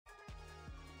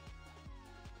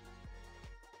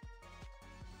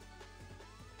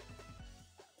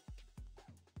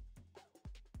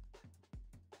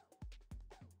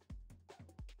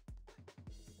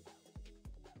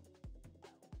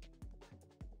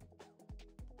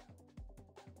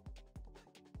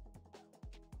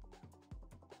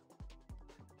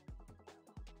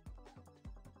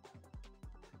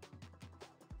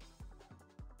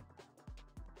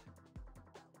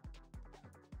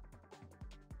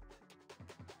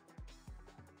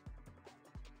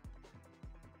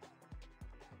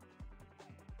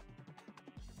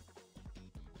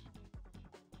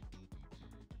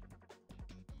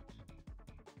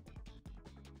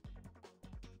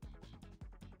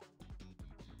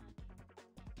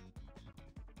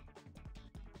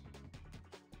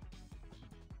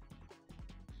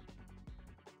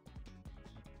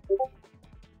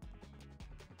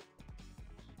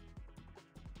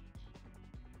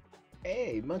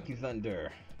Hey, Monkey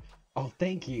Thunder. Oh,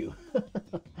 thank you.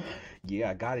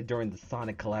 Yeah, I got it during the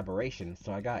Sonic collaboration.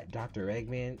 So I got Dr.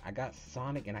 Eggman, I got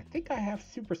Sonic, and I think I have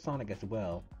Super Sonic as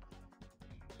well.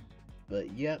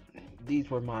 But yep, these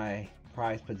were my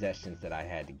prized possessions that I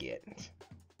had to get.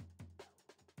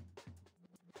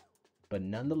 But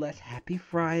nonetheless, happy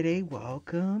Friday.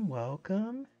 Welcome,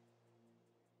 welcome.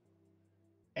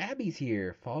 Abby's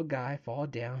here. Fall guy, fall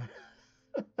down.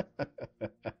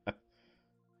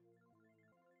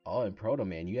 Oh, and Proto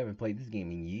Man, you haven't played this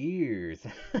game in years.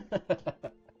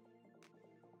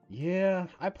 Yeah,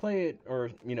 I play it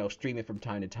or, stream it from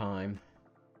time to time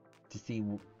to see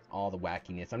all the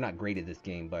wackiness. I'm not great at this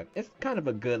game, but it's kind of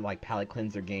a good like palate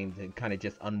cleanser game to kind of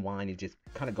just unwind and just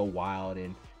kind of go wild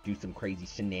and do some crazy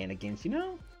shenanigans, you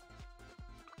know?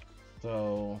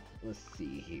 So, let's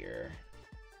see here.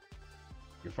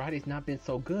 Your Friday's not been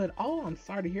so good. Oh, I'm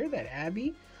sorry to hear that,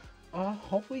 Abby.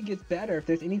 Hopefully it gets better. If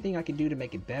there's anything I can do to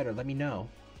make it better, let me know.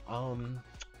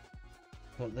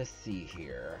 But let's see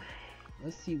here.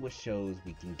 Let's see what shows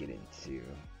we can get into.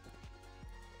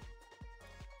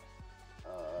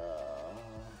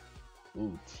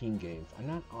 Ooh, team games. I'm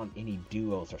not on any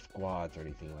duos or squads or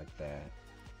anything like that.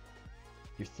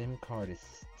 Your SIM card is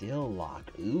still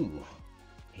locked. Ooh,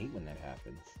 hate when that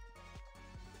happens.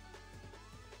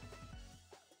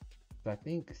 So I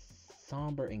think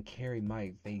Somber and Carrie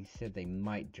they said they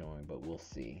might join, but we'll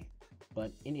see.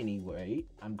 But in any way,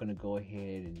 I'm gonna go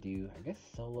ahead and do, I guess,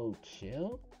 solo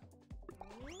chill.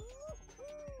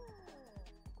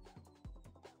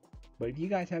 But if you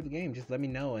guys have the game, just let me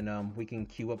know and we can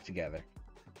queue up together.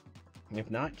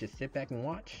 If not, just sit back and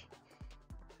watch.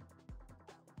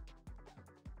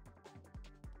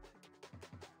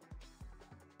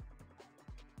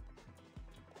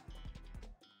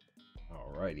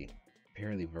 Alrighty.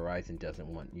 Apparently Verizon doesn't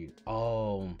want you.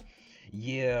 Oh,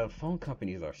 yeah, phone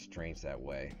companies are strange that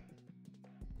way.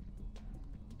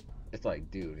 It's like,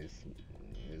 dude,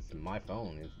 it's my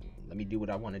phone. Let me do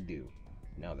what I want to do.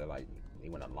 No, they're like, they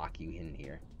want to lock you in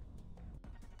here.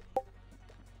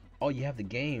 Oh, you have the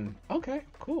game. Okay,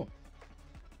 cool.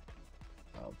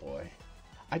 Oh boy.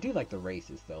 I do like the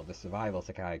races though. The survivals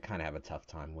like I kind of have a tough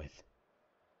time with.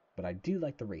 But I do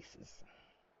like the races.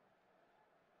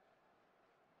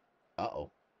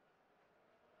 Uh-oh.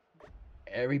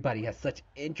 Everybody has such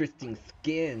interesting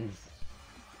skins.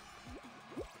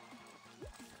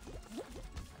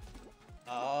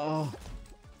 Oh.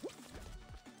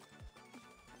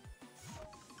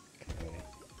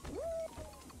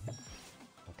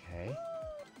 Okay.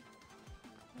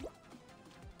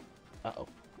 Uh-oh.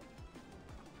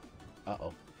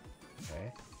 Uh-oh.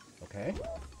 Okay. Okay.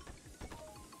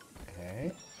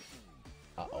 Okay.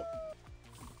 Uh-oh.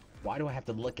 Why do I have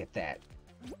to look at that?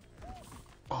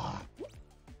 Ah.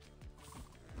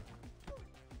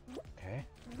 Okay.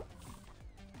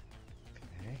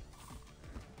 Okay.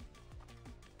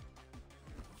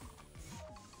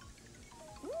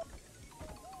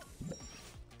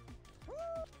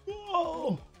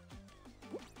 Whoa!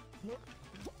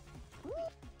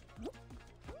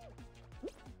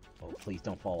 Oh, please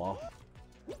don't fall off.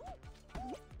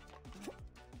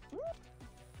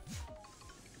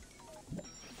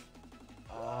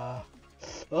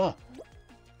 Oh.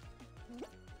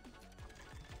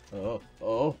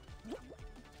 Oh.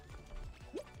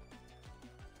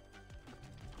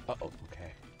 Uh-oh,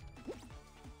 okay.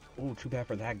 Ooh, too bad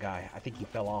for that guy. I think he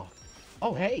fell off.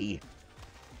 Oh, hey!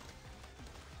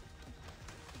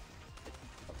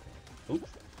 Oops.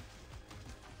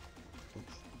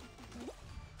 Oops.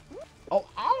 Oh,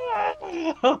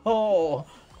 oh!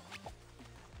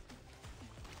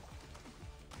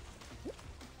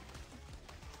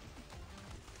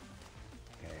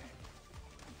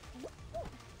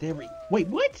 There we... Wait,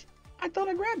 what? I thought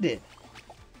I grabbed it.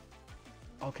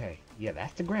 Okay, yeah,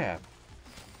 that's the grab.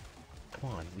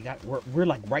 Come on, we're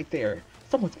like right there.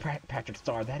 Someone's Patrick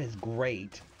Star. That is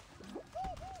great.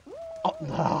 Oh,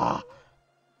 ah.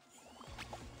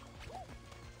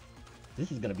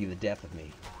 This is gonna be the death of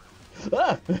me.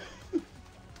 Ah!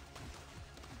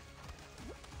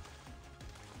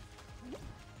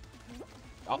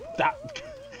 Oh, that.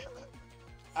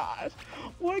 Gosh,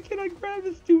 why can't I grab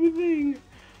this stupid thing?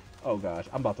 Oh gosh,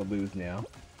 I'm about to lose now.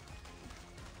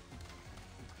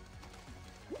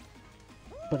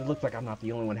 But it looks like I'm not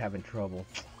the only one having trouble.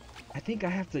 I think I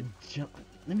have to jump.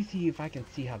 Let me see if I can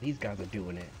see how these guys are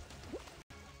doing it.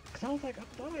 Cause I was like, I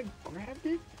thought I grabbed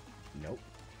it. Nope.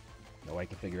 No way I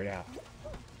can figure it out.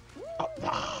 Oh,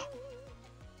 ah.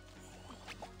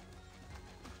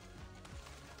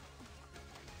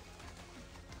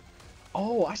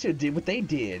 Oh, I should have did what they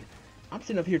did. I'm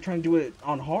sitting up here trying to do it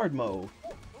on hard mode.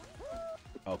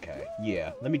 Okay,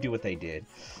 yeah, let me do what they did.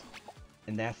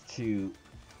 And that's to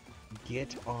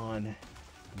get on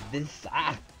this.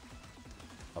 Ah!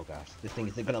 Oh gosh, this thing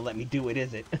isn't gonna let me do it,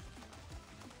 is it?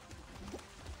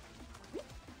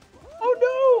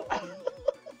 Oh no!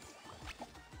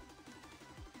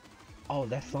 Oh,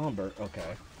 that's somber.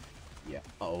 Okay. Yeah.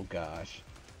 Oh gosh.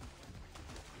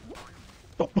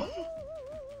 Oh.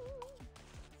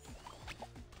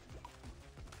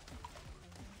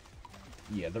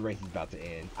 Yeah, the race is about to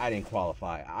end. I didn't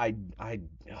qualify.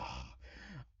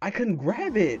 I couldn't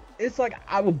grab it. It's like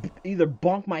I would either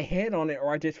bonk my head on it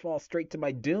or I just fall straight to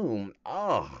my doom.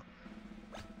 Oh.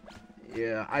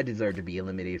 Yeah, I deserve to be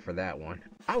eliminated for that one.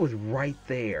 I was right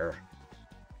there.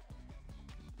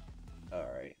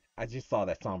 Alright. I just saw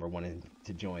that Somber wanted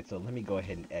to join, so let me go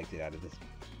ahead and exit out of this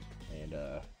and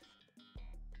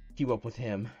keep up with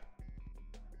him.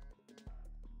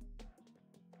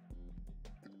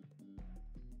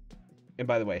 And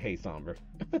by the way, hey Somber.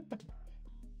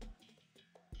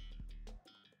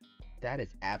 That is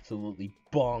absolutely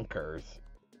bonkers.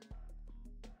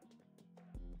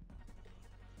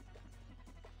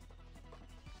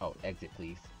 Oh, exit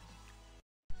please.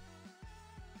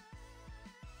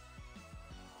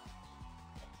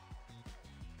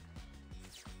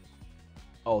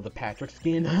 Oh, the Patrick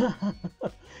skin?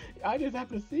 I just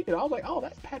happened to see it. I was like, oh,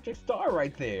 that's Patrick Star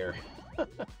right there.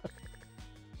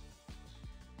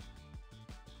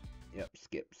 Yep,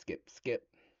 skip, skip, skip.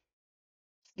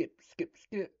 Skip, skip,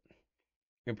 skip.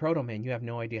 And Proto Man, you have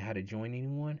no idea how to join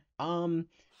anyone? I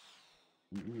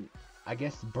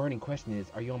guess the burning question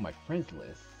is, are you on my friends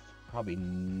list? Probably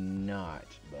not,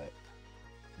 but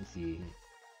let's see.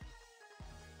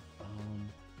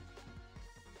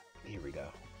 Here we go.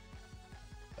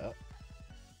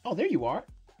 Oh, there you are.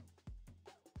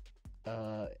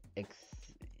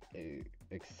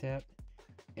 Accept.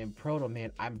 And Proto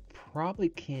Man, I probably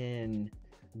can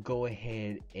go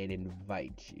ahead and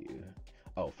invite you.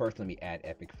 Oh, first let me add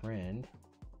Epic Friend.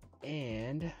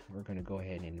 And we're gonna go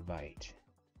ahead and invite.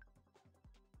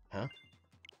 Huh?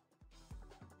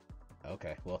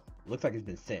 Okay, well, looks like it's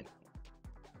been sent.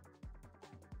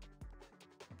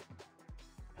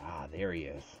 Ah, there he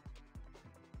is.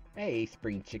 Hey,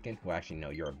 Spring Chicken. Well, actually, no,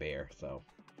 you're a bear, so.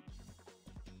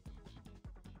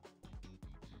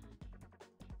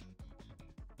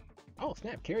 Oh,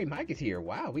 snap. Carrie Mike is here.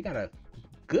 Wow, we got a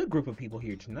good group of people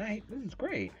here tonight. This is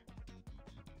great.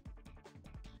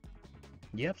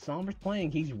 Yep, Somber's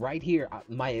playing. He's right here.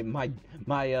 My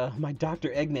Dr.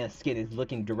 Eggman skin is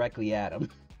looking directly at him.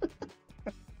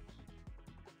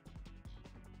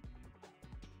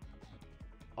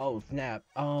 Oh, snap.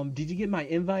 Did you get my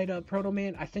invite, Proto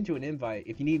Man? I sent you an invite.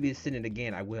 If you need me to send it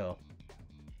again, I will.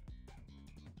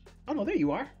 Oh, no, there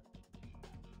you are.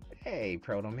 Hey,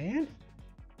 Proto Man.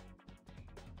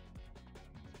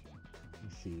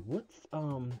 Let's see. What's,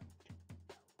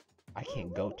 I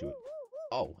can't go to it.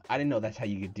 Oh, I didn't know that's how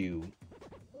you could do.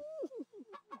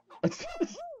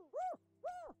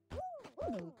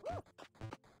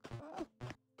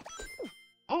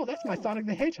 Oh, that's my Sonic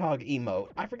the Hedgehog emote.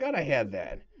 I forgot I had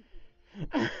that.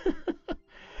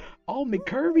 Oh,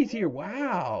 McCurvy's here.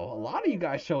 Wow. A lot of you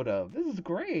guys showed up. This is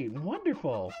great.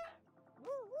 Wonderful.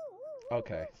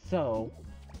 Okay, so,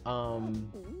 I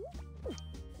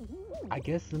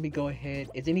guess let me go ahead.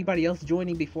 Is anybody else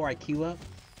joining before I queue up?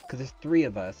 Because there's 3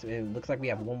 of us. It looks like we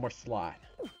have one more slot.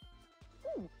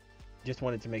 Just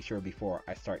wanted to make sure before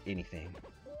I start anything.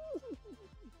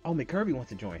 Oh, McCurvy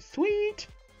wants to join. Sweet!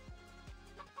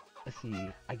 Let's see.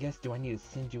 I guess, do I need to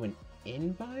send you an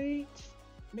invite,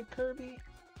 McCurvy?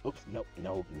 Oops, no,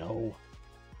 no, no.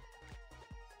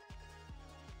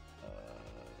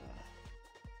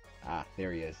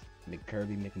 There he is.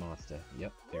 McCurvy McMonster.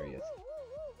 Yep, there he is.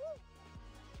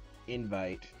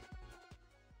 Invite.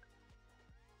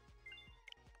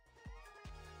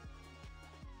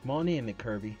 Come on in,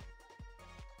 McCurvy.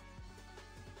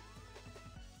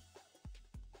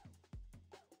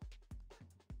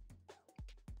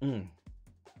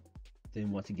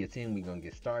 Then once he gets in, we're gonna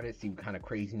get started. See what kind of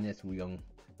craziness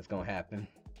that's gonna happen.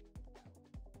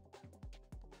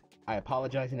 I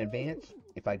apologize in advance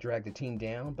if I drag the team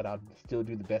down, but I'll still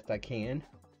do the best I can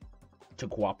to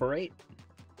cooperate.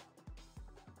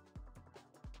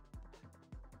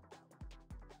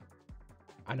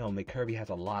 I know McCurvy has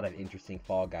a lot of interesting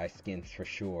Fall Guy skins for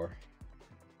sure.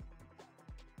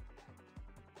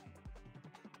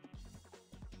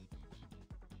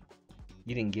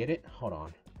 You didn't get it? Hold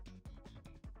on.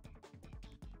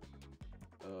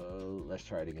 Let's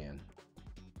try it again.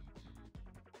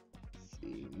 Let's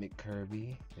see,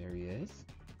 McCurvy, there he is.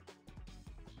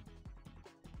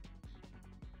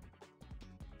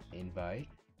 invite,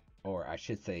 or I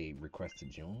should say request to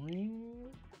join.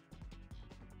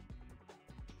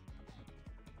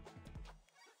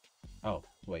 Oh,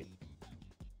 wait.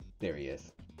 There he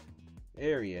is.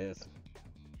 There he is.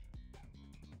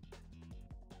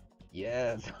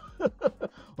 Yes.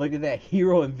 Look at that,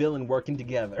 hero and villain working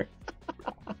together.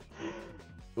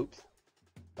 Oops.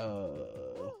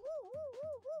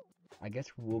 I guess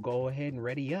we'll go ahead and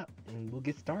ready up and we'll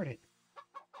get started.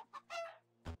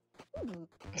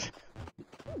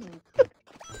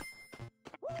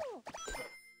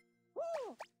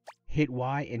 Hit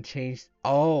Y and change.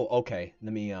 Oh, okay.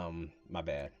 Let me, my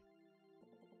bad.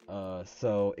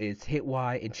 So it's hit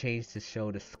Y and change to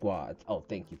show the squads. Oh,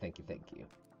 thank you, thank you, thank you.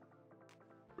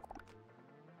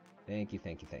 Thank you,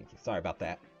 thank you, thank you. Sorry about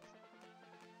that.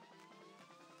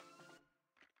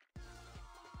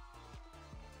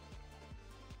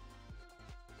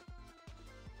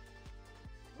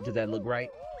 Does that look right?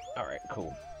 Alright,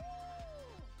 cool.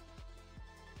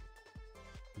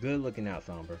 Good looking out,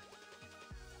 Somber.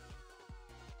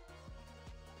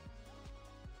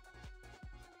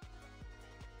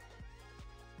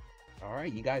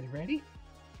 Alright, you guys ready?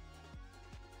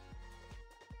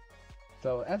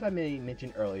 So, as I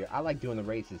mentioned earlier, I like doing the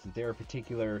races. Is there a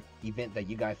particular event that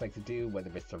you guys like to do,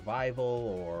 whether it's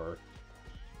survival or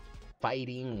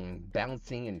fighting and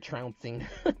bouncing and trouncing?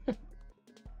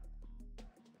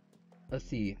 Let's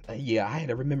see. Yeah, I had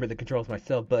to remember the controls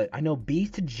myself, but I know B is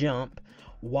to jump,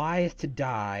 Y is to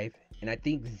dive, and I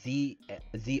think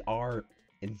ZR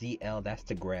and ZL, that's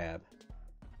to grab.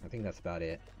 I think that's about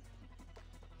it.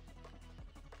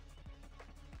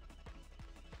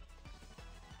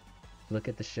 Look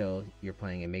at the show you're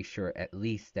playing and make sure at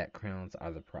least that crowns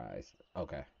are the prize.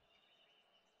 Okay.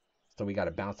 So we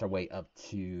gotta bounce our way up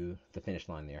to the finish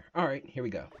line there. Alright, here we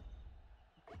go.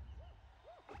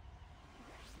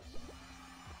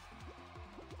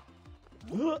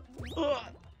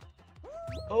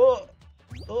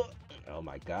 Oh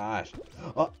my gosh.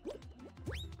 I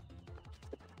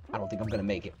don't think I'm gonna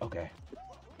make it. Okay.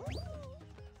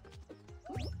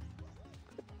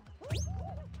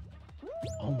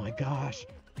 Oh my gosh.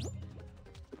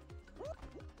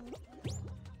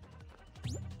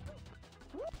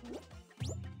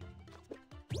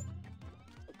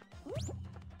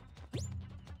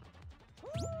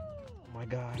 Oh my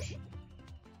gosh.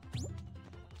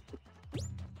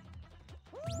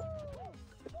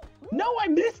 No, I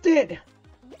missed it!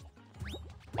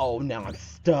 Oh, now I'm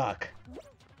stuck.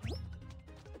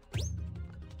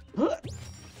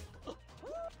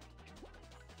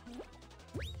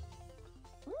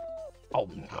 Oh,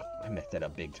 I messed that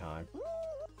up big time.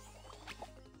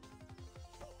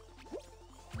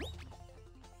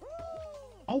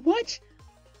 Oh, what?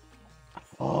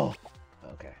 Oh,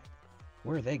 okay.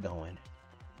 Where are they going?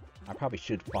 I probably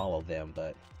should follow them,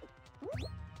 but...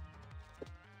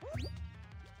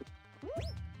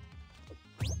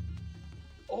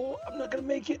 Oh, I'm not gonna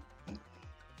make it.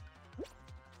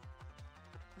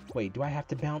 Wait, do I have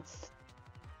to bounce?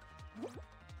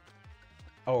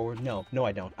 Oh, no. No,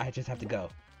 I don't. I just have to go.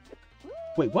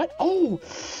 Wait, what? Oh!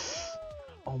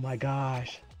 Oh my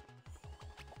gosh.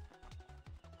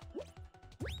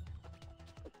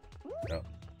 Oh.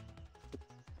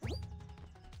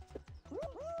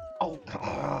 Oh,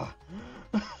 ah.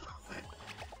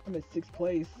 I'm in 6th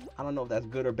place. I don't know if that's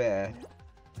good or bad.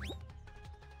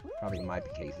 Probably in my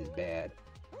case is bad.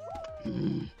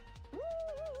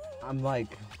 I'm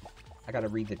like, I gotta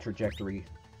read the trajectory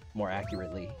more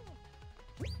accurately.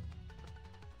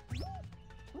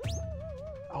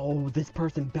 Oh, this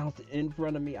person bounced in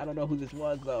front of me. I don't know who this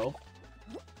was though.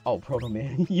 Oh, Proto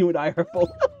Man, you and I are both.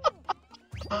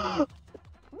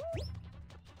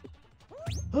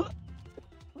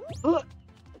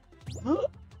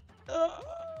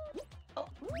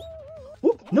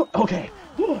 No, okay.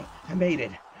 I made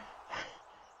it.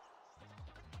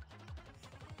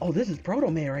 Oh, this is Proto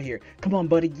Man right here. Come on,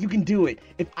 buddy. You can do it.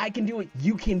 If I can do it,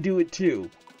 you can do it too.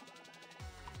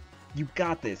 You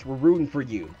got this. We're rooting for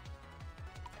you.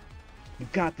 You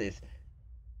got this.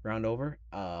 Round over.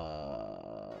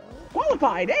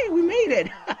 Qualified. Hey, we made it.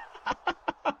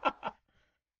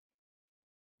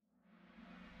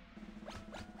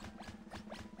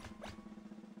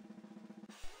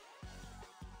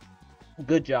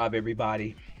 Good job,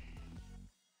 everybody.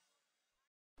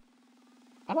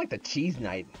 I like the Cheese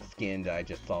Knight skin that I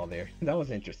just saw there. That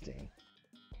was interesting.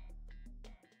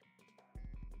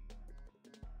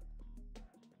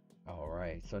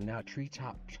 Alright, so now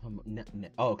Treetop...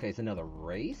 Oh, okay, it's another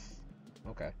race?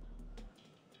 Okay.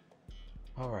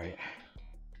 Alright.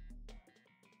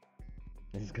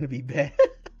 This is gonna be bad.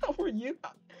 How are you?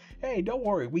 Hey, don't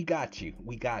worry, we got you.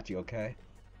 We got you, okay?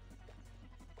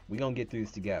 We gonna get through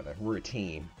this together. We're a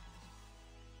team.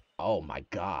 Oh my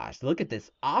gosh, look at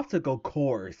this obstacle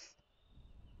course.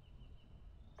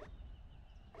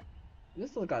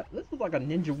 This looks like a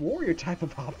Ninja Warrior type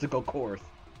of obstacle course.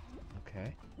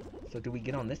 Okay. So do we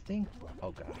get on this thing?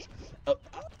 Oh gosh.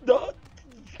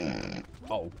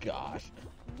 Oh gosh.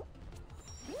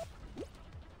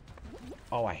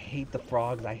 Oh, I hate the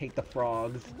frogs. I hate the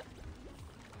frogs.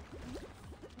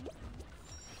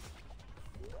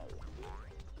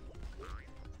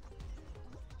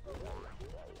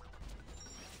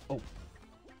 Oh.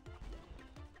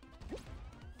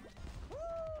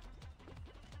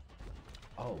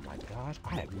 Oh my gosh.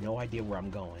 I have no idea where I'm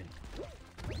going.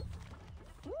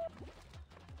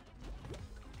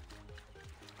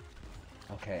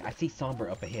 Okay, I see Somber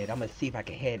up ahead. I'm gonna see if I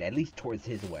can head at least towards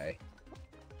his way.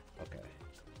 Okay.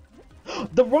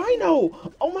 The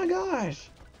rhino! Oh my gosh!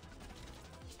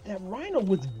 That rhino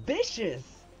was vicious!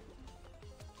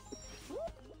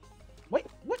 Wait,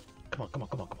 what? Come on, come on,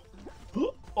 come on, come on.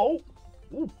 Oh!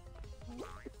 Ooh.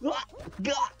 Ah,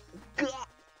 gah, gah.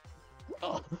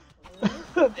 Oh.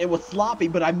 It was sloppy,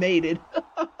 but I made it.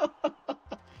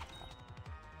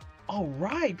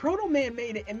 Alright, Proto Man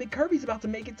made it, and McKirby's about to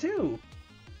make it too.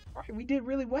 Alright, we did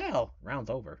really well. Round's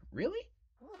over. Really?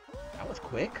 That was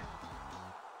quick.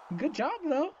 Good job,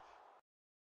 though.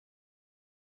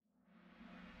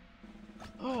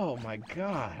 Oh my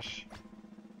gosh.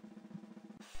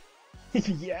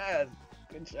 Yes!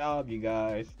 Good job, you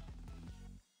guys.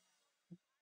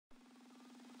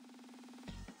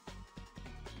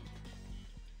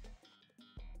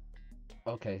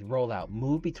 Okay, roll out.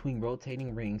 Move between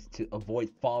rotating rings to avoid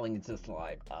falling into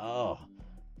slime. Oh.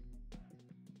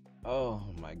 Oh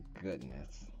my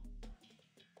goodness.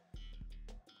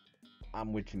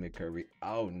 I'm with you, McKirby.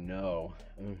 Oh no.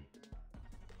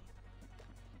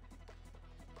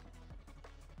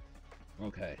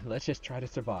 Okay, let's just try to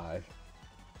survive.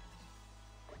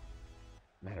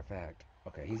 Matter of fact,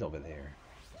 okay, he's over there.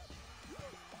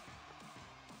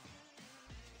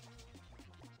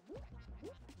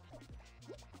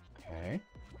 Okay.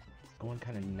 It's going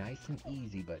kind of nice and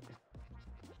easy, but...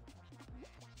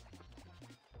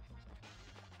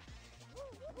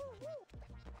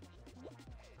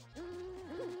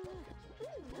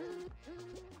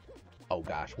 Oh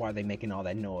gosh, why are they making all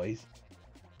that noise?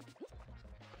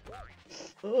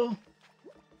 Ugh.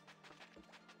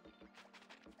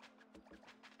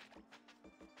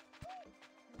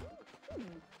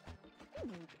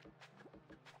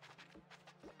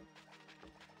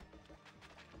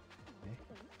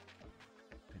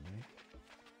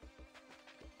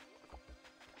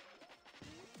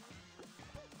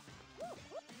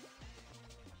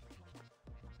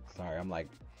 Sorry, I'm like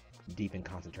deep in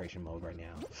concentration mode right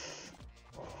now.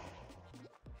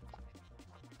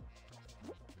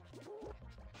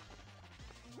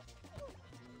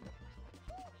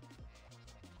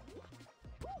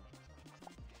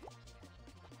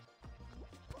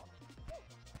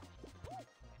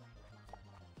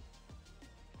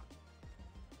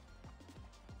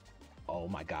 Oh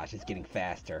my gosh, it's getting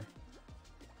faster.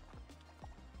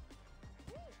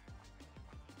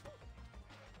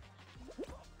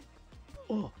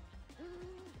 Oh.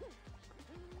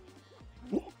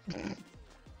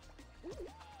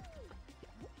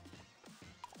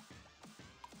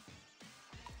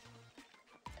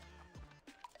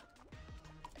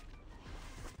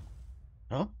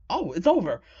 Huh? Oh, it's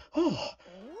over. Oh,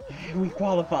 we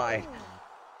qualified.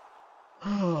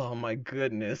 Oh my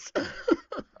goodness.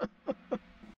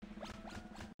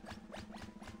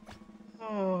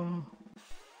 Oh.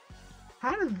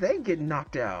 How did they get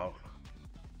knocked out?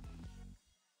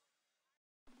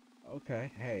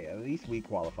 Okay, hey, at least we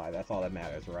qualify. That's all that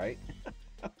matters, right?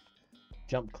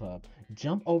 Jump club.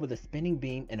 Jump over the spinning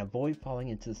beam and avoid falling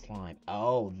into the slime.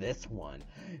 Oh, this one.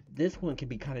 This one can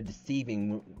be kind of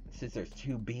deceiving since there's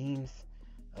two beams.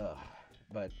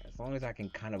 But as long as I can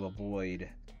kind of avoid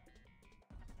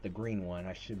the green one,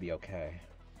 I should be okay.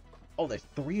 Oh, there's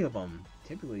three of them.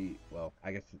 Typically, well,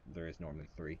 I guess there is normally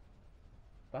three.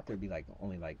 Thought there'd be like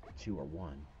only like two or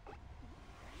one.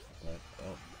 But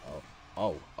oh.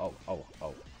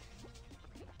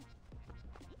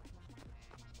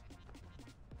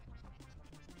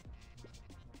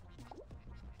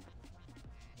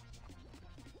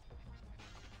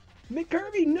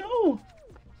 McKirby, no!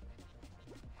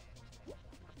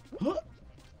 Huh?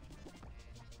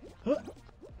 Huh?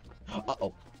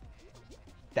 Uh-oh.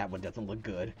 That one doesn't look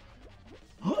good.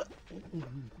 Huh?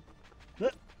 Huh?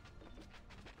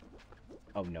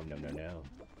 Oh, no.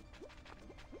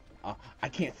 I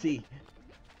can't see.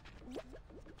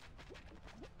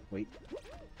 Wait.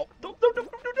 Oh, no.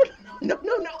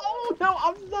 Oh, no,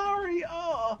 I'm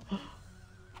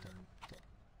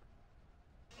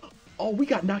Oh, we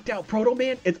got knocked out, Proto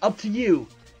Man. It's up to you.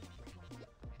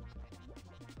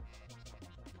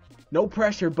 No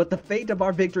pressure, but the fate of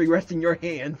our victory rests in your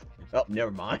hands. Oh, never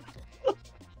mind.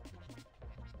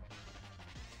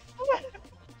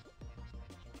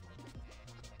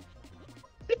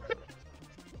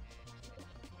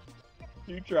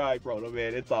 You tried, Proto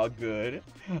Man. It's all good.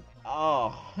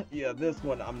 Oh, yeah, this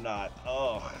one I'm not.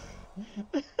 Oh.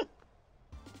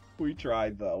 We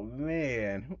tried, though.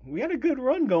 Man, we had a good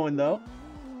run going, though.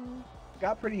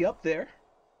 Got pretty up there.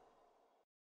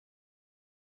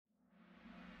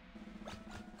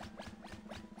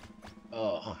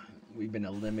 Oh, we've been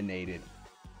eliminated.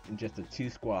 And just the 2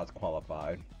 squads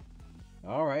qualified.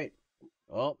 Alright.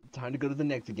 Well, time to go to the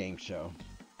next game show.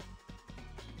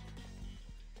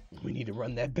 We need to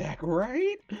run that back,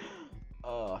 right?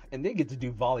 And they get to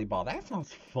do volleyball. That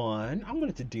sounds fun. I'm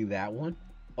going to do that one.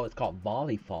 Oh, it's called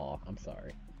volleyball. I'm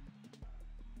sorry.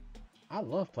 I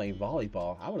love playing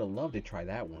volleyball. I would have loved to try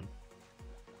that one.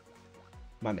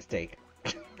 My mistake.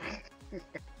 Okay,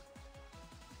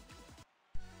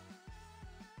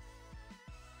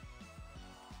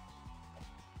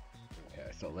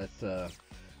 so let's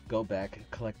go back,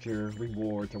 collect your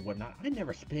rewards or whatnot. I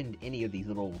never spend any of these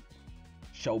little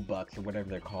show bucks or whatever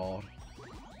they're called.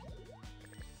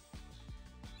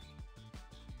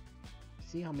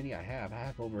 See how many I have? I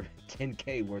have over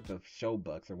 10k worth of show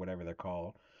bucks or whatever they're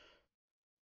called.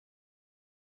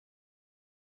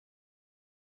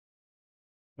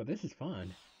 But this is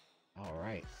fun.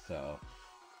 Alright, so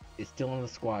it's still on the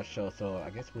squad show, so I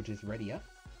guess we'll just ready up.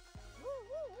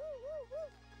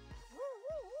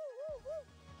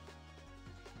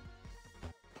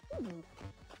 I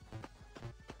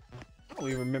don't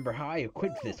even remember how I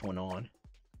equipped this one on.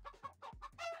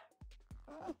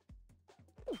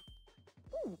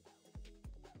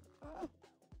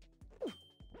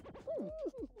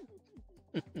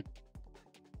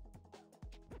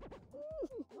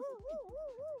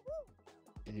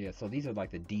 Yeah, so these are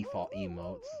like the default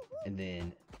emotes, and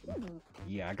then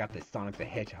yeah, I got the Sonic the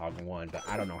Hedgehog one, but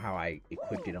I don't know how I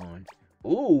equipped it on.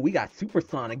 Ooh, we got Super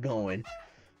Sonic going.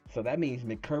 So that means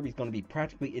McKirby's going to be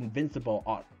practically invincible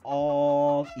on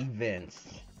all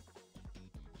events.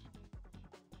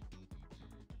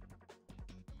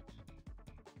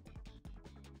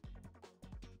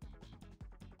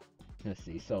 Let's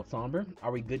see. So, Somber,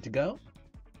 are we good to go?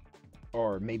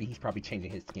 Or maybe he's probably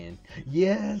changing his skin.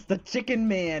 Yes, the Chicken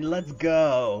Man. Let's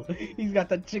go. He's got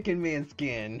the Chicken Man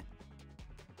skin.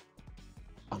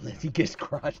 Unless he gets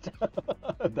crushed.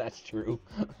 That's true.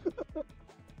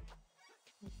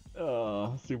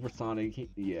 Supersonic,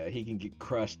 yeah, he can get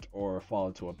crushed or fall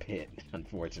into a pit,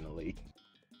 unfortunately.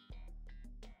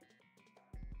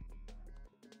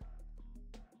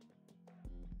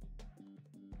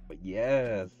 But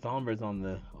yeah, Somber's on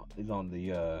the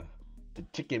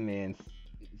Chicken Man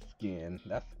skin.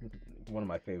 That's one of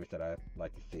my favorites that I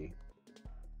like to see.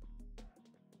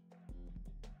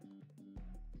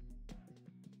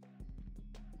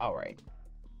 All right,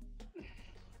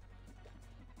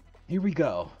 here we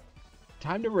go.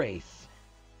 Time to race.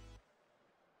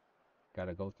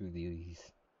 Gotta go through these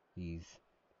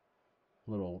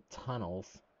little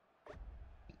tunnels.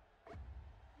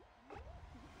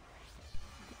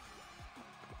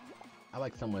 I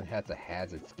like someone has a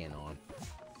hazard skin on.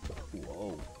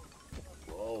 Whoa.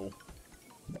 Whoa.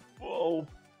 Whoa.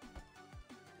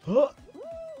 Huh.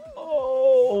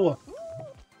 Oh.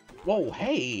 Whoa,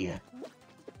 hey.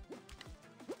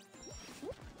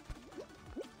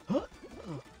 Huh.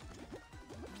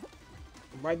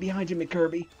 I'm right behind you,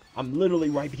 McKirby. I'm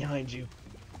literally right behind you.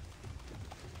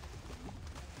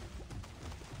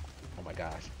 Oh my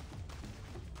gosh.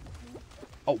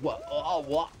 Oh, what? Oh,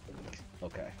 what?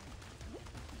 Okay.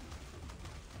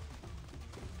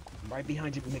 I'm right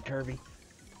behind you, McKirby.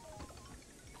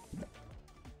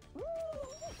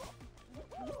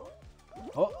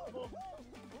 Oh.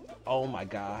 Oh my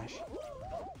gosh.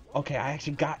 Okay, I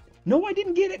actually got... No, I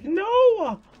didn't get it. No!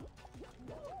 Oh,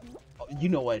 you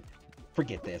know what?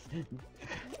 Forget this.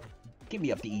 Give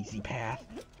me up the easy path.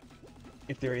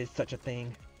 If there is such a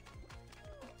thing.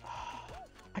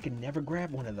 I can never grab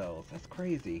one of those. That's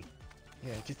crazy.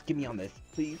 Yeah, just get me on this.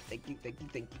 Please. Thank you, thank you,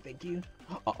 thank you, thank you.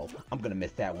 Uh-oh. I'm gonna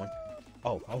miss that one.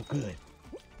 Oh, good.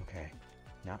 Okay.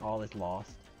 Not all is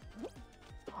lost.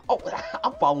 Oh,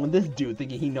 I'm following this dude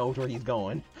thinking he knows where he's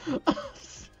going.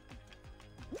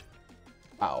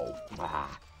 Oh.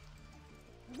 Ah.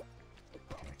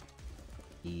 Okay.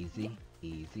 Easy,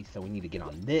 easy. So we need to get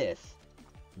on this.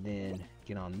 Then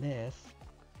get on this.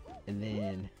 And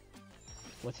then...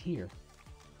 What's here?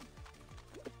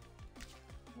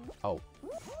 Oh.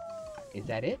 Is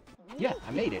that it? Yeah,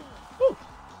 I made it. Woo.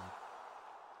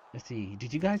 Let's see.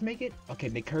 Did you guys make it? Okay,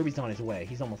 McKirby's on his way.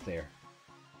 He's almost there.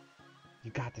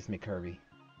 You got this, McKirby.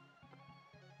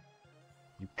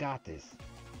 You got this.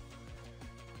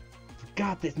 You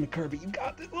got this, McKirby. You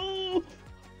got this. Oh!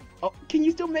 Oh, can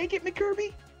you still make it,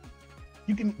 McKirby?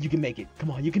 You can make it.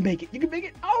 Come on, you can make it. You can make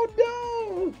it. Oh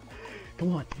no!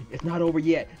 Come on, it's not over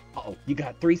yet. Uh-oh, you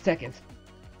got 3 seconds.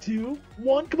 2,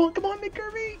 1. Come on,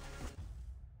 McKirby.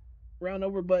 Round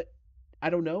over, but I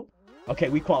don't know. Okay,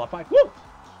 we qualified. Woo!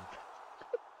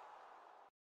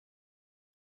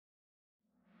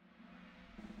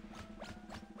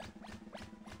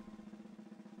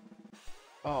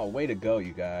 Oh, way to go,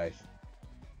 you guys.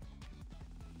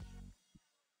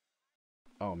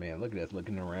 Oh man, look at us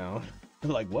looking around.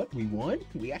 Like, what? We won?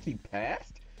 We actually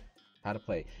passed? How to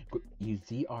play. Use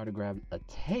ZR to grab a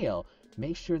tail.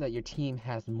 Make sure that your team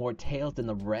has more tails than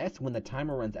the rest when the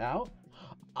timer runs out.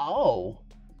 Oh.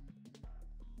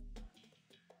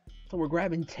 So we're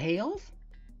grabbing tails?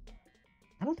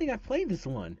 I don't think I've played this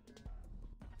one.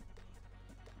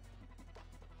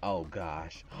 Oh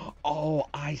gosh. Oh,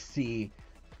 I see.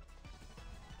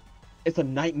 It's a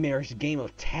nightmarish game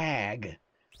of tag.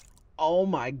 Oh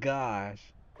my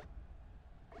gosh.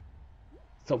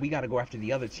 So we gotta go after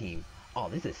the other team. Oh,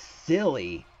 this is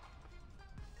silly.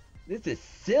 This is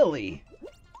silly.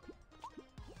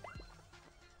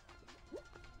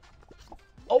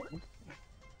 Oh.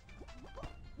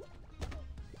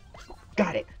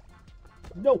 Got it.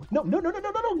 No.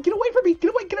 Get away from me. Get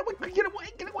away. Go.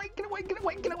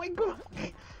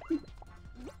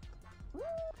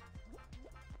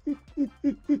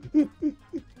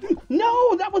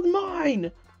 No, that was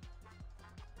mine.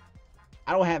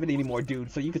 I don't have it anymore,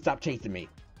 dude, so you can stop chasing me.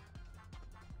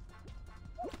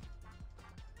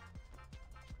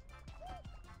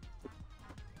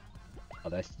 Oh,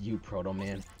 that's you, Proto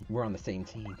Man. We're on the same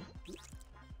team.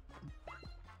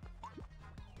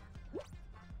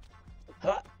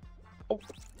 Huh? Oh.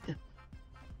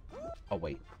 Oh,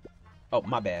 wait. Oh,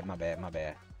 my bad.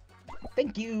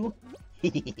 Thank you.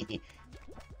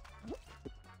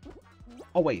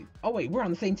 Oh, wait. We're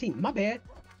on the same team. My bad.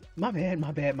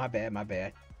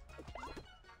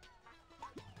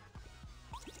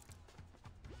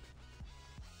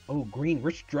 Oh, green,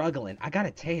 we're struggling. I got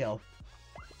a tail.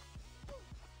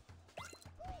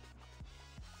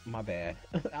 My bad.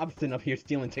 I'm sitting up here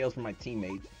stealing tails from my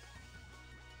teammates.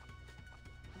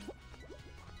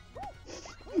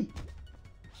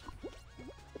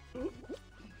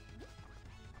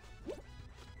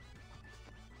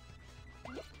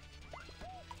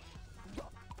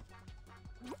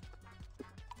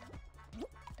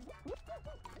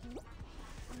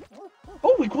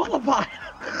 Oh, we qualified!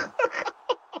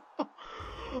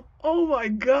 Oh my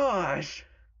gosh!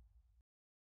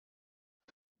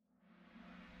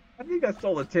 I think I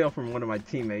stole a tail from one of my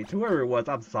teammates. Whoever it was,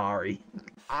 I'm sorry.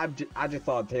 I just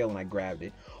saw a tail and I grabbed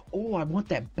it. Oh, I want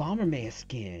that Bomberman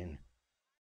skin.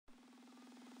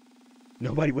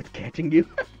 Nobody was catching you?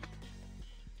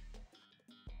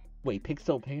 Wait,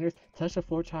 Pixel Painters? Touch the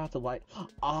floor child to light.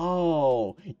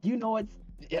 Oh, you know it's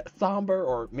Somber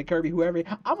or McKirby, whoever.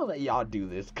 I'm gonna let y'all do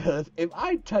this, because if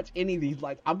I touch any of these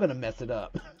lights, I'm gonna mess it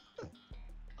up.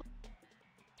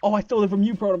 Oh, I stole it from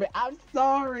you, Proto. I'm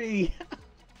sorry.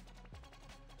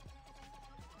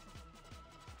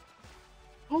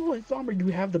 Oh, and Somber, you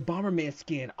have the Bomberman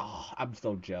skin. Oh, I'm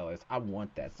so jealous. I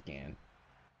want that skin.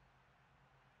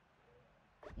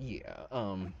 Yeah,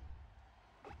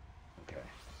 okay.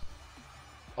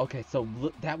 Okay, so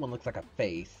look, that one looks like a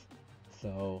face.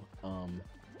 So,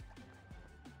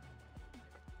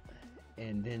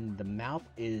 and then the mouth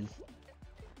is,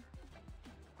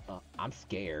 I'm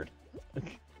scared.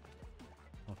 Okay.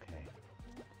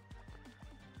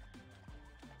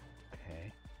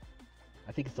 Okay.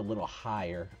 I think it's a little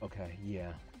higher. Okay,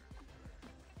 yeah.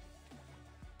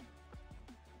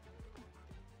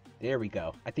 There we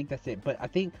go. I think that's it. But I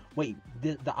think, wait,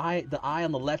 the eye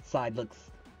on the left side looks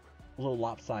a little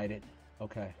lopsided.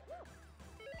 Okay.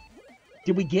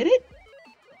 Did we get it?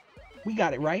 We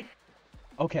got it, right?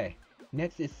 Okay.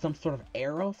 Next is some sort of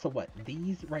arrow. So what?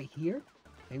 These right here?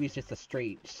 Maybe it's just a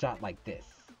straight shot like this.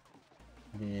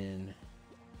 Then...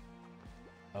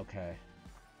 Okay.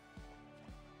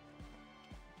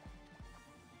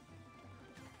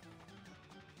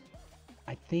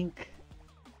 I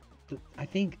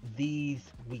think these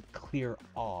we clear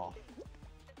off.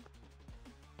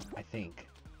 I think.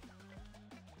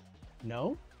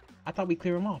 No? I thought we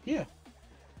clear them off. Yeah.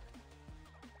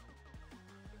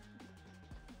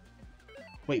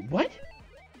 Wait, what?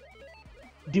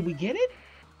 Did we get it?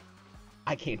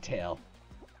 I can't tell.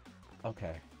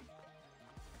 Okay.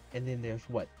 And then there's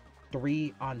what?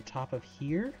 3 on top of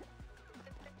here?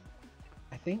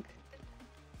 think.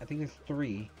 I think there's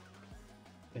 3.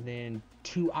 And then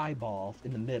 2 eyeballs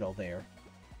in the middle there.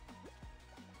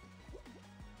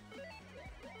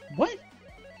 What?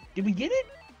 Did we get it?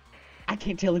 I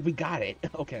can't tell if we got it.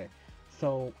 Okay.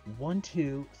 So 1,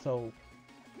 2. So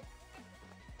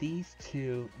these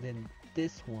 2, then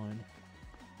this one,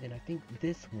 then I think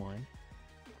this one.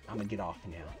 I'm gonna get off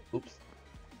now. Oops.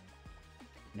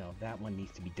 No, that one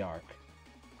needs to be dark.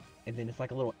 And then it's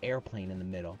like a little airplane in the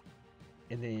middle.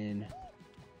 And then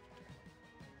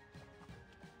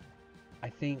I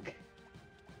think,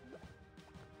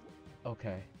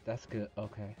 okay, that's good.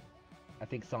 Okay, I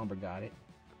think Somber got it.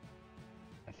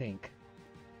 I think.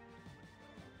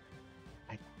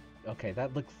 Okay,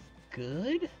 that looks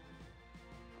good.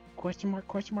 Question mark,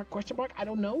 question mark, question mark. I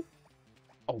don't know.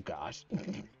 Oh gosh.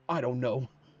 I don't know.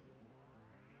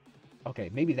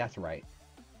 Okay, maybe that's right.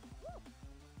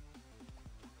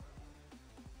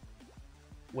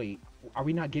 Wait, are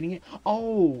we not getting it?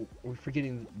 Oh, we're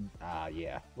forgetting.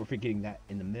 Yeah, we're forgetting that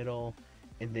in the middle.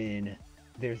 And then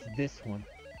there's this one.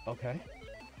 Okay.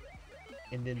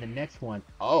 And then the next one.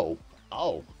 Oh,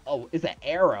 it's an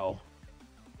arrow.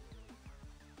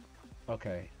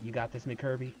 Okay, you got this,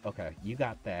 McKirby? Okay, you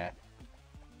got that.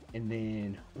 And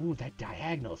then, ooh, that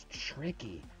diagonal's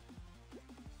tricky.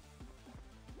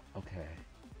 Okay.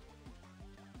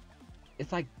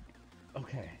 It's like,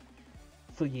 okay.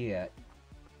 So yeah,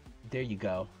 there you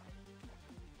go.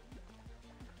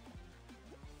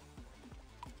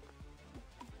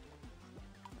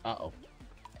 Uh-oh.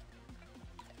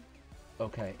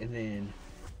 Okay, and then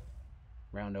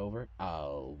round over.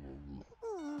 Oh.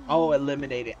 Oh,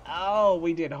 eliminated. Oh,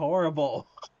 we did horrible.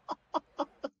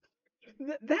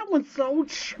 That one's so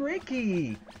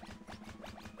tricky.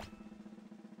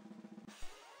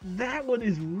 That one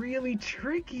is really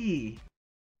tricky.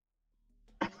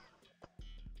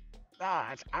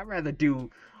 Gosh, I'd rather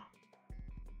do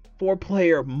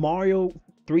 4-player Mario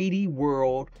 3D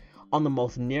World on the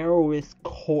most narrowest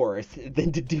course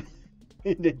than to do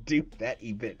that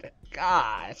event.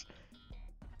 Gosh.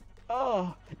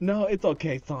 Oh no, it's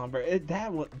okay, Somber.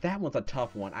 That one's a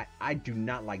tough one. I do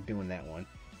not like doing that one.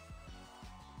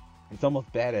 It's almost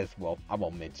bad as well. I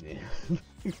won't mention it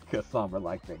because Somber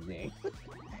likes that game.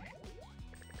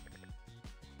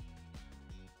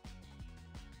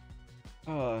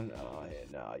 Oh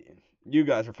no, you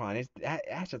guys are fine.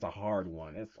 That's just a hard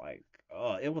one. It's like,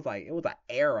 oh, it was an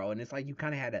arrow, and it's like you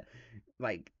kind of had to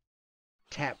like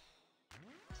tap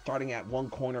starting at one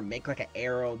corner, make like an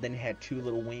arrow, then it had 2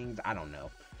 little wings. I don't know,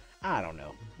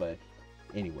 but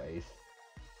anyways,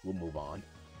 we'll move on.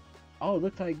 Oh, it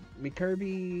looks like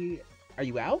McKirby, are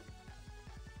you out?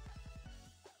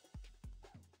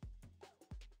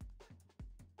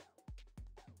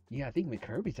 Yeah, I think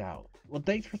McKirby's out. Well,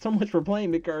 thanks so much for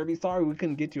playing, McKirby. Sorry we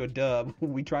couldn't get you a dub.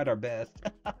 We tried our best.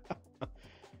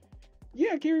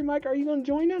 Yeah, Gary Mike, are you going to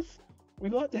join us?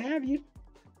 We'd love to have you.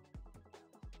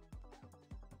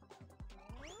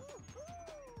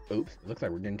 Oops, looks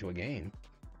like we're getting to a game.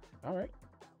 Alright.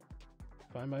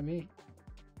 Fine by me.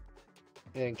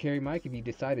 And Carrie Mike, if you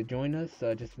decide to join us,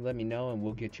 just let me know and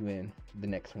we'll get you in the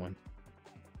next one.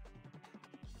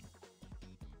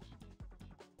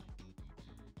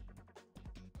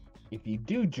 If you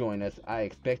do join us, I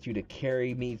expect you to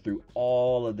carry me through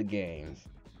all of the games.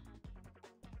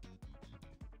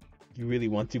 You really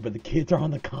want to, but the kids are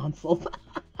on the consoles.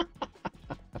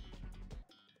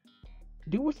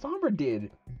 Do what Somber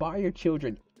did. Buy your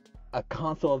children a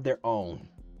console of their own.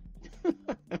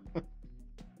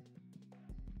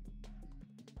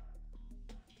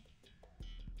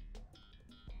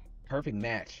 Perfect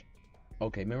match.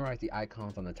 Okay, memorize the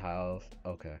icons on the tiles.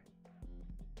 Okay.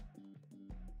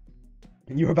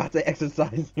 You're about to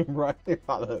exercise him, right?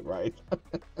 Right.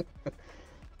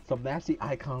 So match the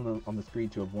icon on the screen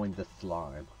to avoid the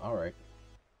slime. Alright.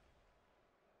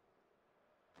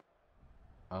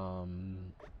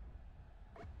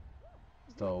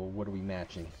 So what are we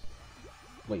matching?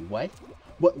 Wait, what?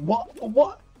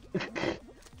 What?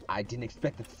 I didn't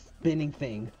expect the spinning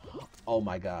thing. Oh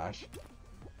my gosh.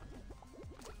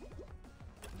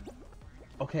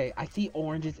 Okay, I see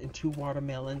oranges and 2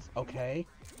 watermelons. Okay.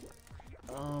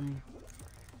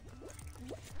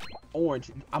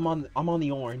 Orange. I'm on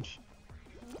the orange.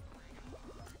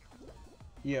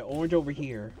 Yeah, orange over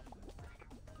here.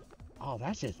 Oh,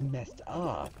 that's just messed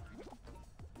up.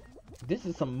 This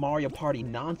is some Mario Party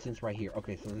nonsense right here.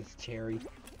 Okay, so this is cherry,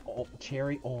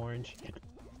 cherry orange,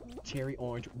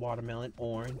 watermelon,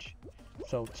 orange.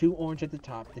 So 2 orange at the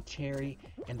top, the cherry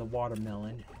and the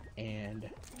watermelon. And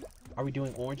are we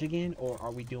doing orange again, or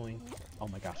are we doing? Oh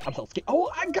my gosh, I'm so scared.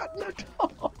 Oh, I got knocked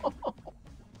off.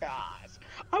 Gosh.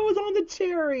 I was on the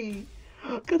cherry!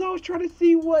 Because I was trying to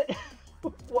see what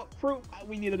what fruit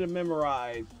we needed to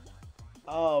memorize.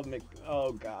 Oh,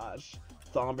 oh gosh.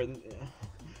 Somber.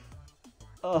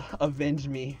 Avenge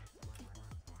me.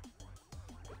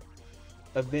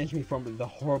 Avenge me from the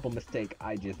horrible mistake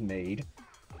I just made.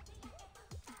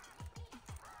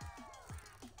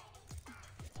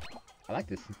 I like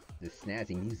this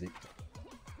snazzy music.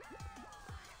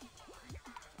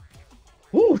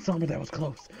 Ooh, Somber, that was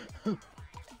close.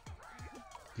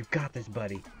 You got this,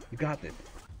 buddy. You got this.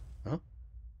 Huh?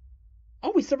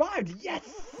 Oh, we survived! Yes!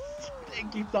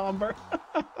 Thank you, Somber.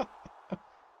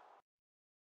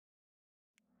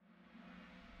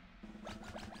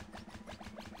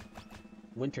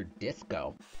 Winter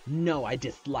Disco? No, I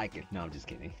dislike it. No, I'm just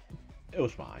kidding. It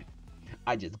was fine.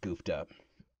 I just goofed up.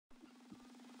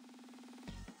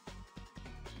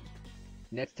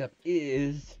 Next up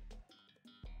is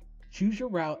choose your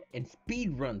route and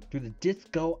speed run through the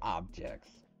disco objects.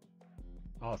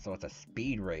 Oh, so it's a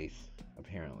speed race,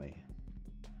 apparently.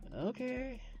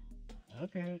 Okay.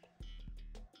 Okay.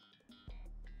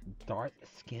 Darth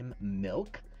Skim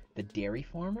Milk, the dairy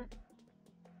farmer?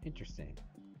 Interesting.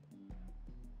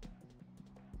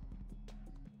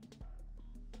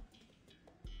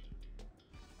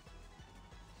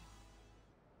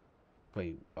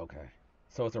 Wait, okay.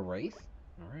 So it's a race?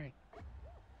 Alright.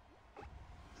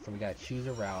 So we gotta choose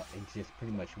a route and just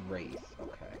pretty much race.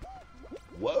 Okay.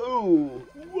 Whoa!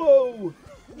 Whoa!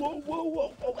 Whoa, whoa,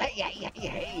 whoa! Oh, hey, hey, hey,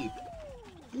 hey!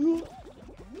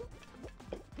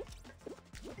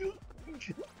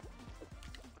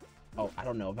 Oh, I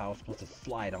don't know if I was supposed to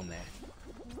slide on that.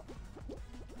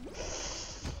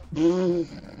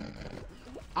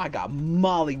 I got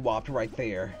mollywopped right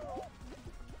there.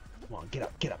 Come on, get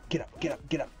up, get up, get up, get up,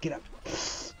 get up, get up.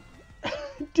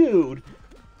 Dude,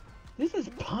 this is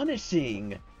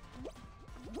punishing.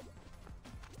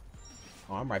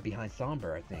 Oh, I'm right behind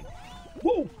Somber, I think.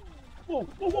 Whoa! Whoa,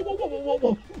 whoa, whoa, whoa, whoa, whoa,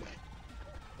 whoa!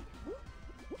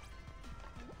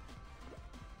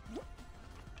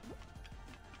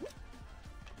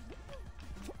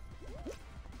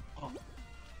 Oh.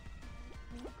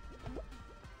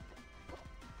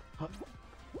 Huh?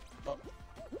 Oh.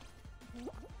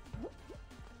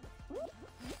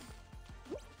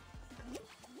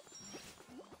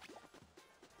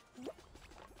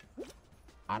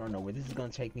 I don't know where this is gonna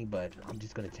take me, but I'm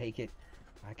just gonna take it.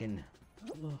 I can.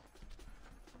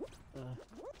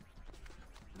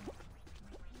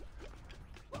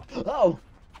 Oh!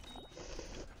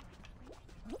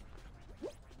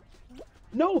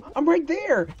 No, I'm right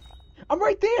there! I'm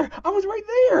right there! I was right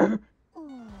there!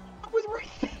 I was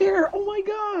right there! Oh my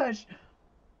gosh!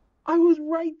 I was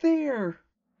right there!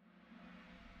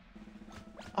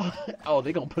 Oh,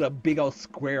 they're gonna put a big old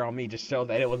square on me to show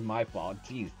that it was my fault.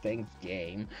 Jeez, thanks,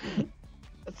 game.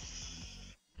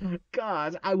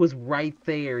 God, I was right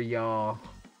there, y'all.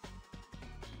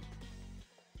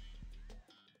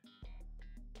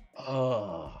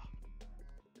 Oh,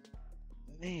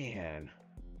 man.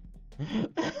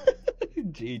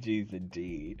 GG's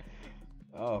indeed.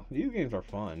 Oh, these games are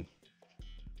fun.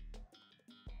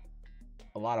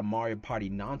 A lot of Mario Party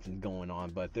nonsense going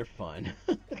on, but they're fun.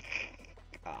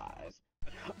 Gosh.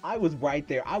 I was right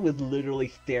there. I was literally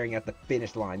staring at the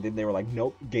finish line. Then they were like,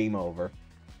 nope, game over.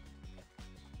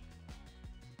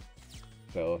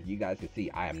 So you guys can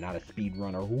see I am not a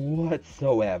speedrunner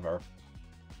whatsoever.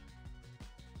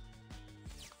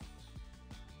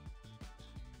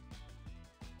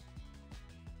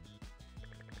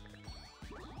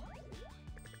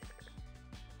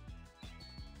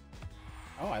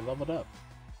 Oh, I leveled up.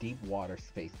 Deep water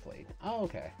space blade. Oh,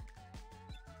 okay.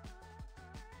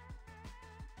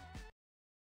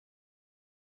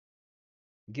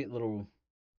 Get little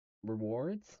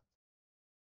rewards.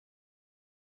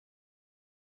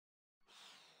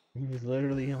 He was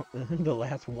literally the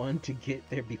last one to get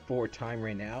there before time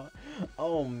ran out.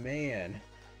 Oh man.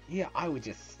 Yeah, I was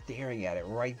just staring at it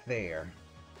right there.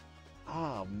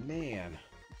 Oh man.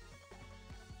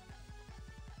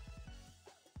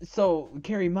 So,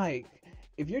 Carrie Mike,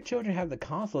 if your children have the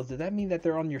consoles, does that mean that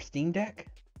they're on your Steam Deck?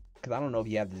 Because I don't know if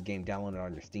you have this game downloaded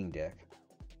on your Steam Deck.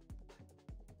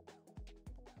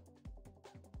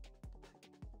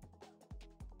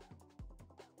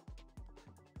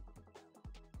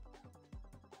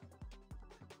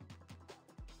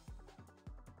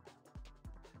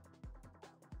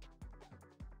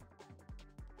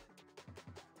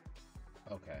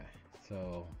 Okay,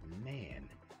 so, man.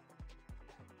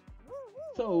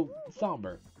 So,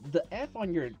 Somber, the F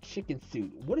on your chicken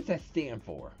suit, what does that stand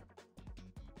for?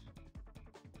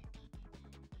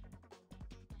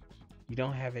 You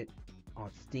don't have it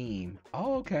on Steam.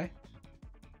 Oh, okay.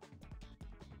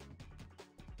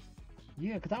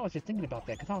 Yeah, because I was just thinking about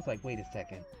that, because I was like, wait a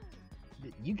second.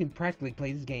 You can practically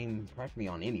play this game practically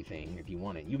on anything if you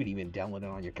want it. You could even download it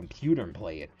on your computer and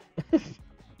play it.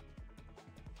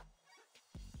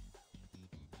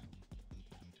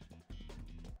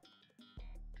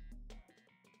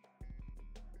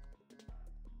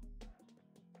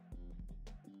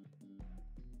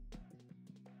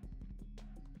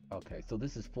 Okay, so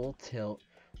this is full tilt,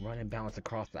 run and bounce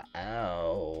across the...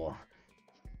 Oh.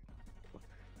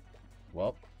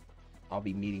 Well, I'll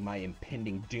be meeting my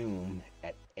impending doom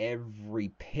at every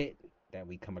pit that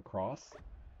we come across.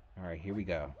 Alright, here we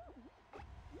go.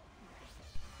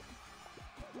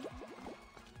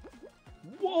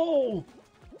 Whoa!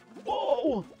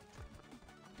 Whoa!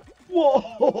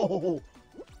 Whoa!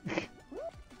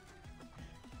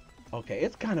 Okay,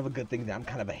 it's kind of a good thing that I'm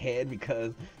kind of ahead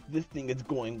because this thing is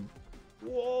going...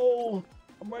 Whoa!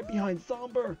 I'm right behind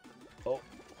Somber! Oh.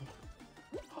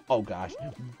 Oh gosh.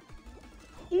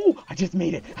 Ooh! I just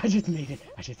made it! I just made it!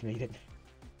 I just made it!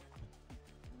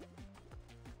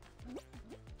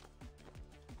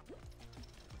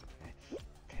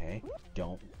 Okay.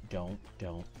 Don't.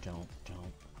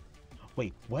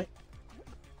 Wait, what?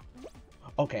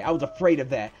 Okay, I was afraid of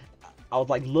that. I was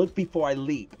like, look before I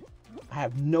leap. I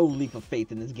have no leap of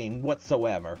faith in this game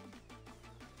whatsoever.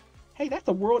 Hey, that's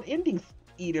a world-ending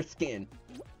eater skin.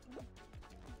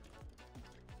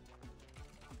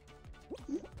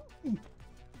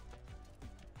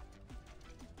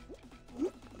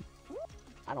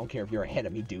 I don't care if you're ahead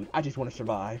of me, dude. I just want to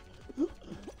survive.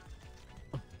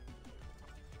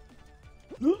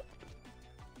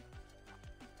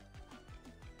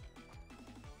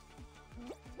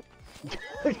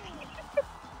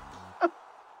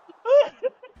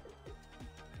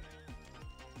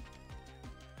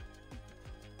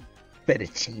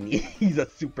 Fettuccine. He's a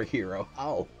superhero.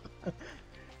 Oh.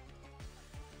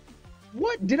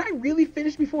 What? Did I really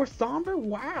finish before Somber?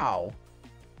 Wow.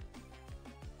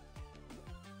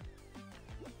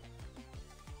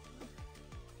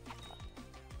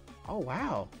 Oh,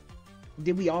 wow.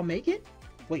 Did we all make it?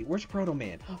 Wait, where's Proto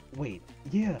Man? Wait,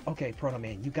 yeah, okay, Proto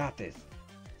Man, you got this.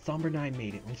 Somber 9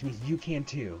 made it, which means you can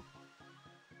too.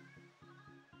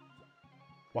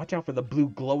 Watch out for the blue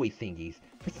glowy thingies.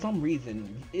 For some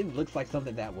reason, it looks like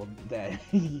something that will,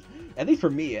 at least for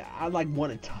me, I like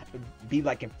want to be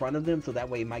like in front of them so that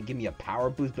way it might give me a power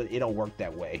boost, but it don't work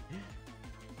that way.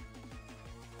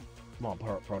 Come on,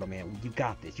 Proto Man, you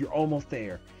got this. You're almost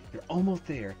there. You're almost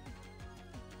there.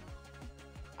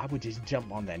 I would just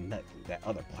jump on that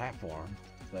other platform,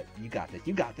 but you got this.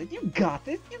 You got this. You got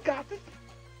this. You got this.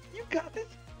 You got this.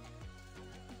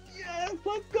 Yes,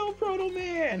 let's go, Proto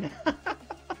Man.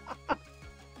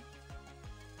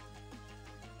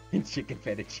 And chicken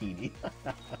fettuccine.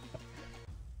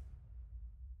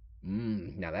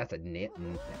 Now that's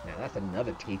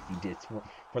another tasty dish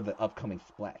for the upcoming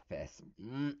Splatfest.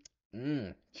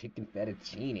 Chicken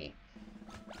fettuccine.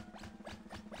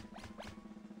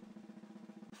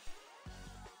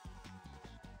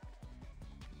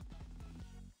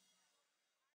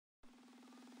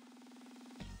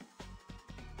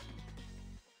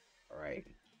 Alright.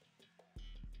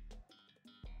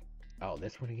 Oh,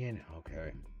 this one again?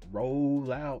 Okay.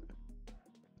 Roll out.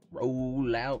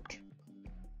 Roll out.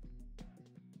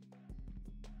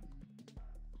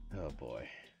 Oh boy.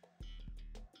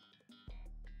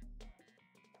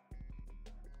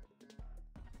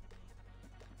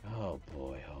 Oh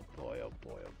boy, oh boy, oh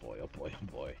boy, oh boy, oh boy, oh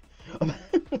boy.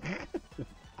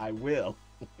 I will.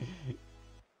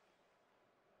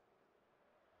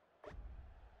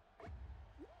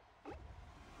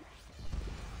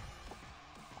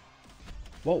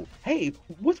 Whoa, hey,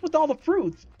 what's with all the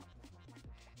fruits?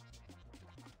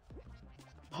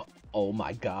 Oh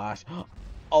my gosh.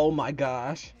 Oh my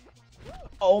gosh.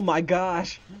 Oh my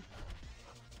gosh.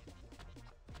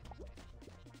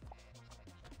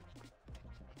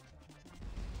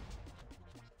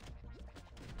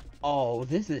 Oh,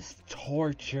 this is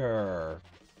torture.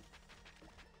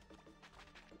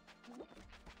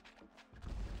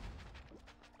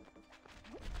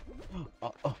 Ooh,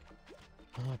 oh, oh,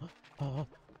 oh, oh, oh,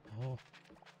 oh, oh,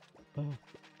 oh.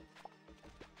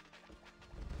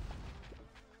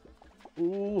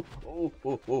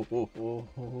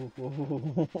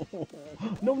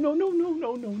 No, no, no, no,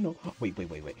 no, no, no. Wait, wait,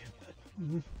 wait, wait.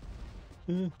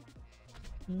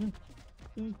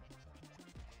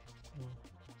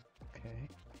 Okay.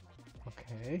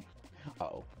 Okay.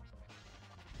 Uh-oh.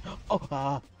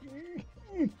 Oh,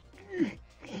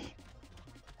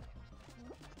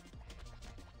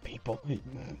 people.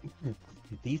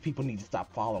 These people need to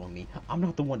stop following me. I'm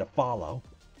not the one to follow.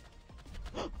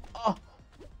 Uh-oh.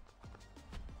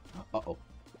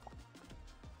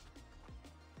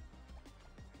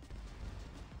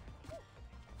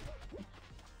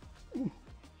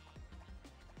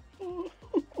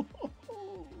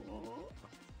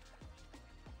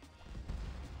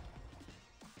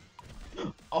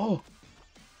 Oh.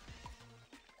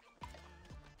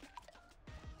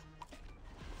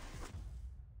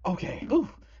 Okay. Ooh.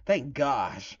 Thank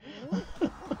gosh.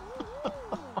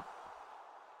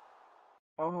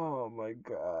 Oh my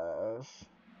gosh.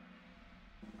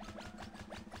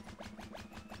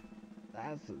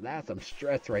 That's some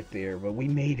stress right there, but we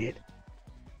made it.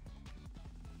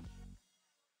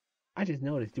 I just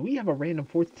noticed, do we have a random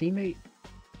fourth teammate?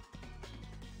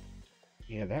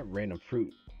 Yeah, that random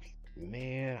fruit.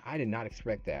 Man, I did not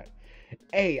expect that.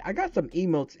 Hey, I got some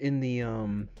emotes in the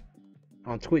on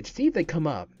Twitch. See if they come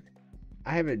up.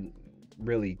 I haven't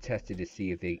really tested to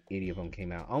see if any of them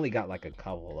came out. I only got like a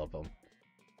couple of them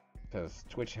because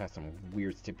Twitch has some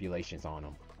weird stipulations on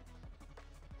them.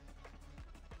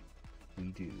 We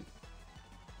do.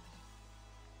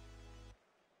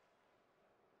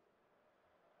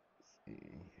 Let's see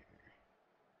here.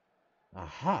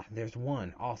 Aha, there's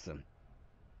one. Awesome.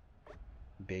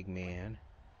 Big man.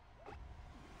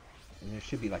 And there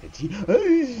should be like a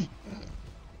G.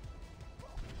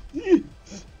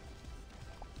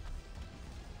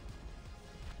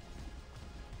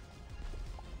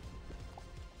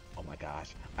 Oh my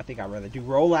gosh. I think I'd rather do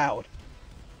rollout.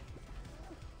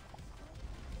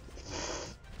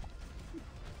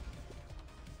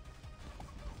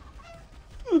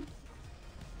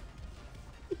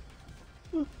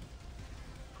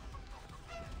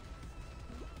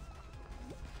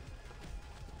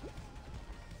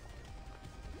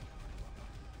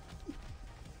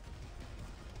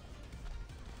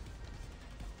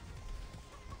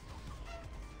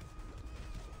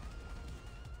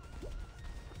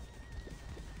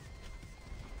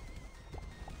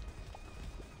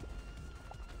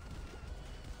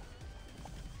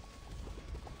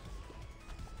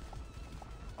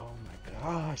 Oh my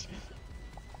gosh.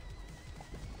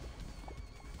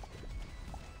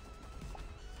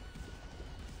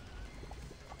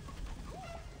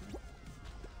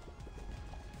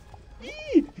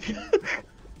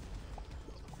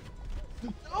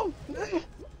 Oh.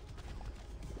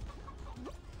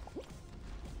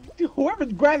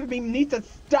 Whoever's grabbing me needs to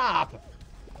stop.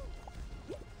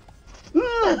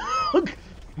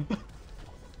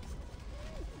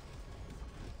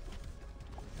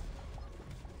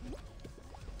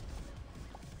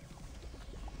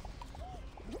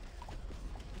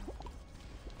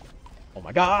 Oh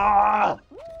my god!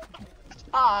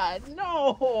 Ah,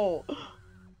 no!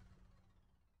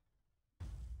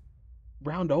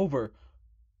 Round over.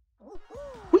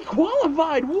 We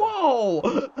qualified!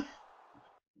 Whoa!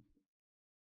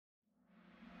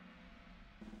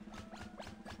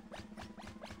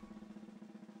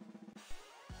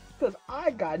 Because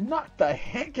I got knocked the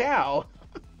heck out.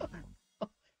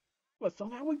 But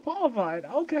somehow we qualified.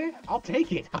 Okay, I'll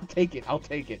take it. I'll take it. I'll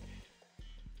take it.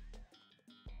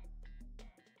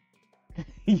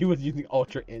 He was using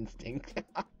Ultra Instinct.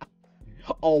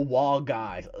 Oh, wall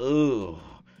guys. Ugh.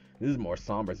 This is more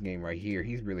Sombra's game right here.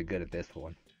 He's really good at this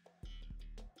one.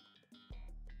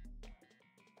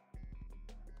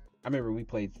 I remember we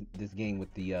played this game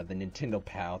with the Nintendo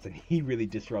pals, and he really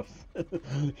disrupts.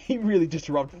 He really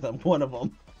disrupts them. One of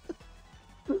them.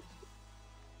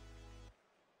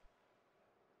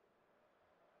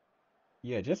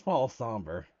 Yeah, just follow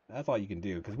Sombra. That's all you can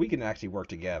do, because we can actually work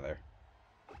together.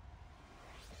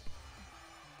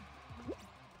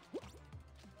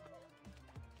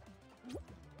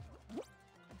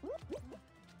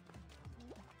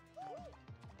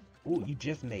 Ooh, you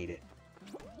just made it.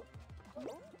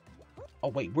 Oh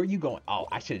wait, where you going? Oh,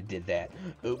 I should have did that.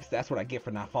 Oops, that's what I get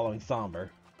for not following Sombra.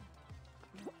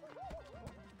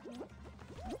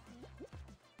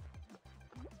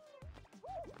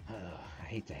 I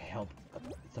hate to help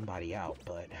somebody out,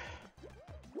 but...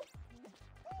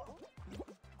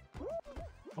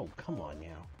 Oh, come on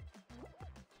now.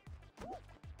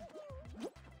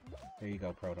 There you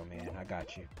go, Proto Man. I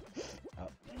got you. Oh,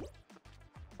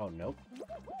 oh nope.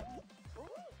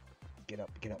 Get up,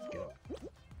 get up, get up.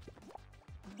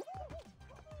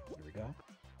 Here we go.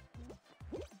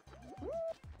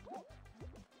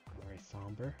 Alright,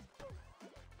 Sombra.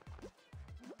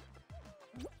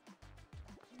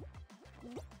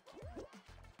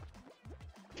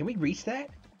 Can we reach that?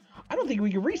 I don't think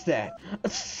we can reach that.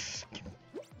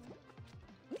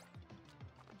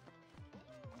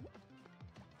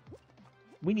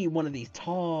 We need one of these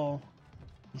tall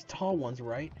ones,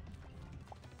 right?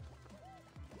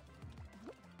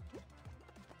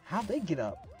 How'd they get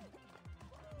up?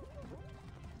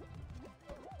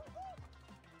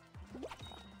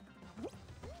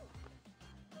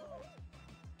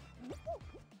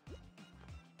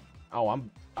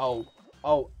 Oh, oh.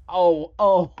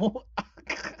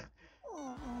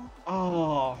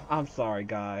 Oh, I'm sorry,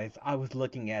 guys. I was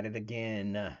looking at it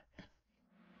again.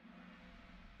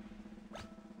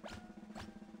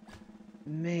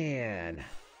 Man.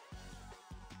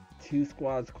 Two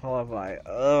squads qualify.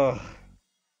 Ugh.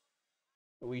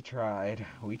 We tried.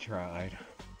 We tried.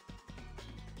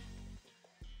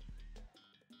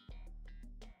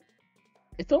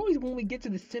 It's always when we get to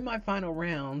the semifinal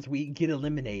rounds we get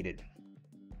eliminated.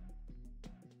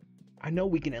 I know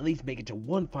we can at least make it to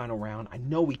one final round. I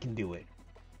know we can do it.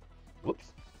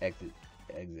 Whoops. Exit.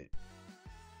 Exit.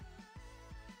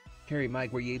 Harry,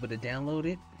 Mike, were you able to download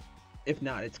it? If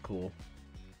not, it's cool.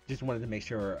 Just wanted to make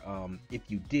sure if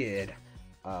you did,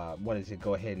 wanted to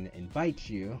go ahead and invite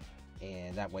you,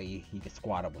 and that way you can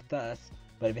squad up with us.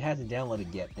 But if it hasn't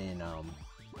downloaded yet, then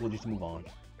we'll just move on.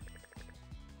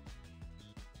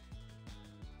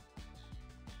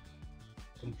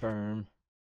 Confirm.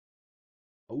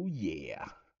 Oh yeah.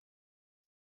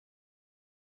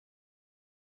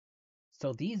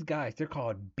 So these guys, they're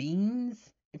called beans,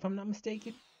 if I'm not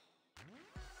mistaken.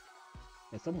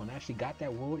 And someone actually got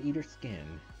that World Eater skin.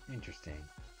 Interesting.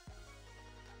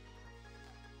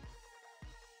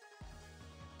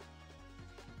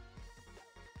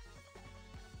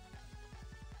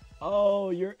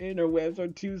 Oh, your interwebs are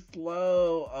too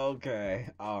slow. Okay,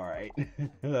 alright.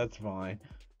 That's fine.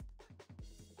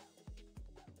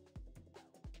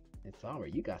 It's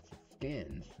alright, you got some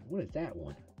skins. What is that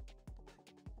one?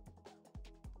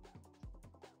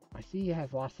 I see it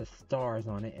has lots of stars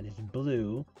on it and it's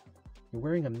blue. You're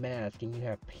wearing a mask and you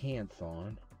have pants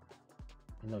on.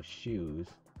 And those shoes.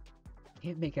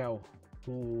 Can't make out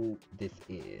who this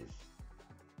is.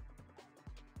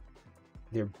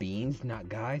 They're beans, not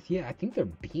guys? Yeah, I think they're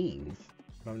beans,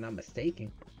 if I'm not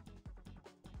mistaken.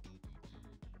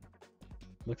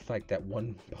 Looks like that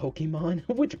one Pokemon.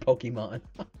 Which Pokemon?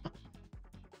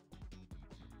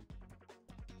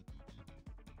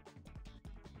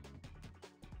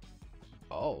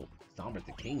 Oh, Sombra's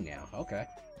the king now. Okay.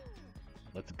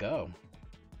 Let's go.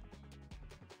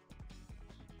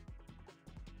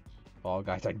 All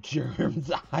guys are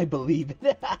germs. I believe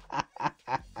it.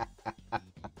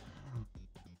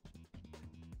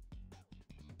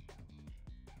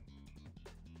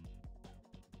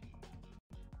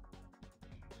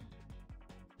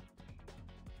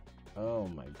 Oh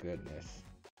my goodness.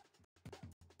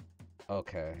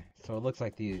 Okay, so it looks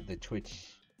like the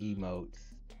Twitch emotes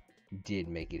did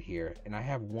make it here, and I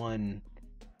have one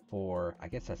for, I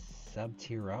guess, a sub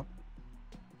tier up.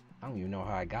 I don't even know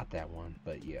how I got that one,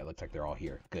 but yeah, it looks like they're all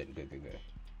here. Good, good, good, good.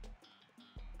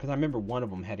 Because I remember one of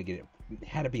them had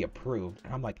to be approved,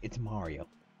 and I'm like, it's Mario.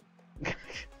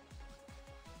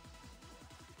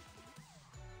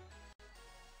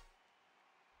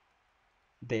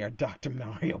 They are Dr.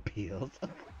 Mario peels.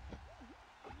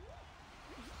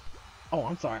 Oh,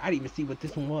 I'm sorry. I didn't even see what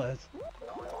this one was.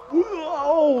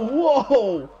 Whoa!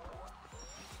 Whoa!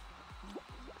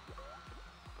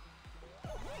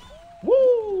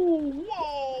 Woo!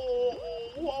 Whoa!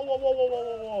 Whoa! Whoa! Whoa! Whoa!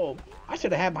 Whoa! Whoa! I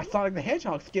should have had my Sonic the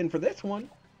Hedgehog skin for this one.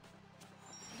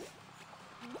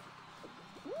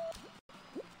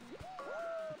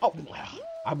 Oh,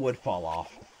 I would fall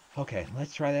off. Okay,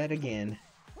 let's try that again.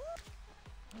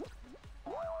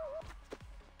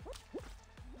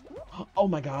 Oh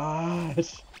my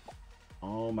gosh!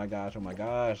 Oh my gosh, oh my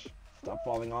gosh. Stop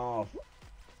falling off.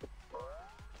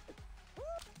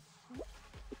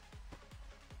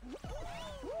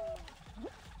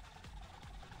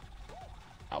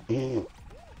 Oh,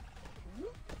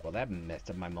 well, that messed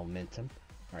up my momentum.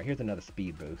 Alright, here's another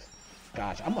speed boost.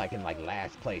 Gosh, I'm like in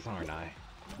last place, aren't I?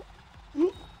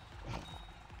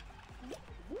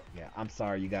 Yeah, I'm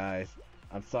sorry, you guys.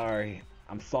 I'm sorry.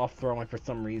 I'm soft throwing for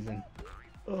some reason.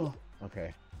 Oh,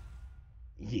 okay.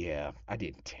 Yeah, I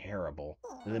did terrible.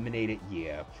 Eliminated,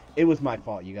 yeah. It was my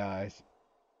fault, you guys.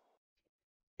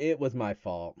 It was my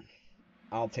fault.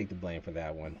 I'll take the blame for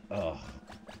that one. Ugh.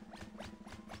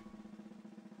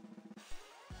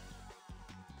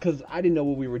 Because I didn't know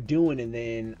what we were doing, and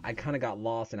then I kind of got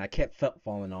lost, and I kept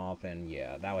falling off, and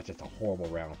yeah, that was just a horrible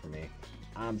round for me.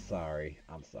 I'm sorry.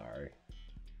 I'm sorry.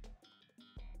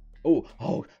 Oh,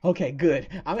 oh, okay, good.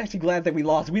 I'm actually glad that we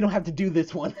lost. We don't have to do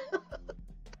this one.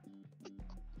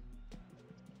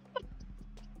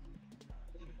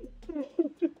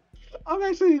 I'm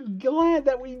actually glad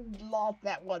that we lost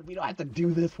that one. We don't have to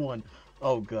do this one.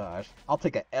 Oh gosh, I'll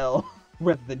take a L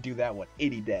rather than do that one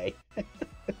any day.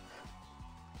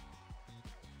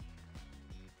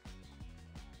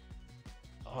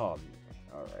 Oh,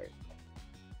 all right.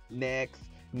 Next,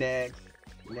 next,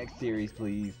 next series,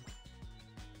 please.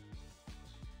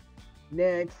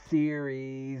 Next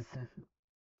series.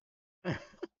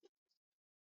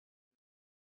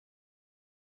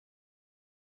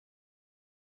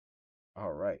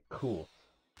 Alright, cool.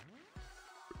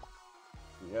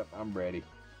 Yep, I'm ready.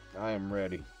 I am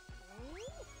ready.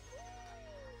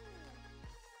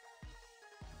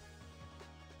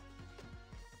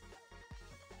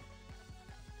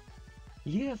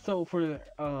 Yeah, so for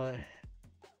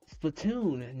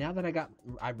Splatoon, now that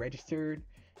I registered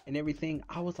and everything,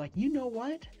 I was like, you know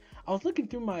what? I was looking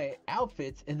through my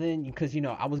outfits, and then because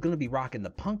I was gonna be rocking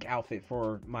the punk outfit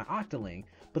for my Octoling,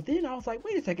 but then I was like,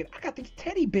 wait a second, I got these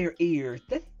teddy bear ears.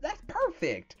 That's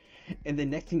perfect. And then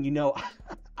next thing you know,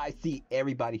 I see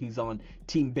everybody who's on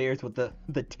Team Bears with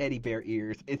the teddy bear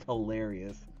ears. It's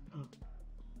hilarious.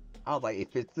 I was like,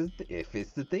 if it's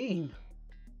the theme.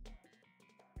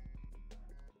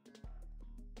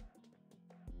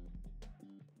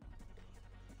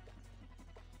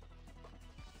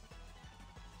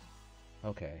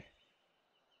 Okay.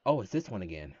 Oh, it's this one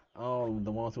again. Oh,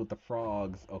 the ones with the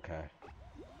frogs. Okay.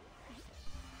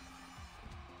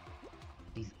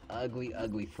 These ugly,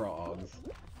 ugly frogs.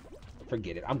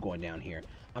 Forget it. I'm going down here.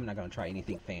 I'm not gonna try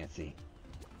anything fancy.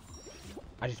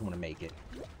 I just want to make it.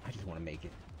 I just want to make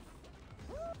it.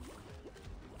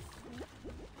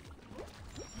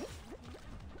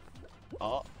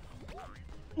 Oh.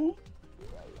 Ooh.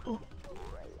 Ooh.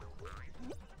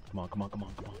 Come on, come on, come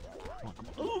on, come on. Come on, come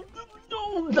on.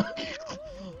 Oh, no!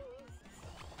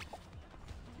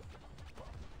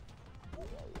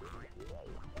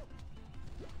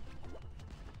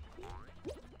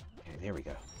 Okay, there we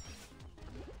go.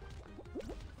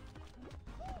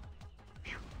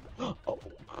 Oh.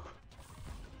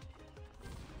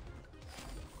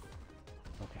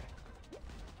 Okay.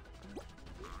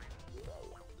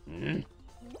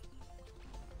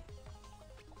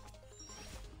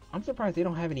 I'm surprised they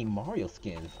don't have any Mario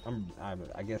skins.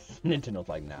 I guess Nintendo's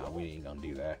like, nah, we ain't gonna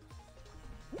do that.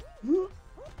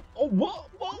 Oh, what?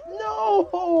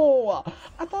 No!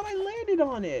 I thought I landed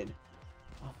on it.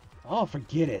 Oh,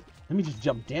 forget it. Let me just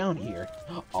jump down here.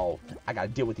 Oh, I gotta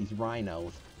deal with these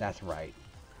rhinos. That's right.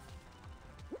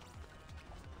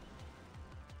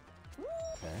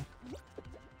 Okay.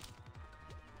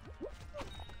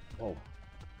 Oh.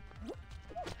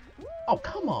 Oh,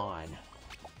 come on.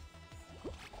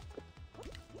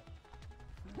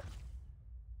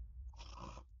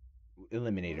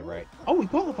 Eliminated, right? Oh, we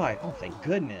qualified. Oh, thank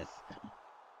goodness.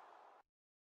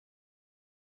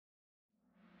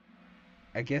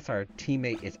 I guess our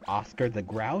teammate is Oscar the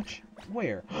Grouch?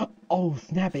 Where? Oh,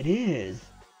 snap, it is!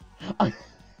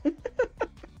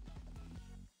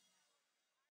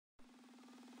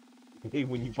 Hey,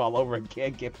 when you fall over and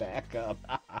can't get back up.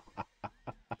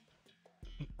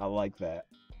 I like that.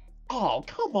 Oh,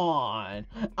 come on!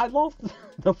 I lost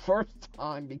the first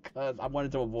time because I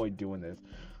wanted to avoid doing this.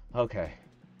 Okay.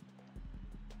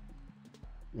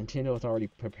 Nintendo is already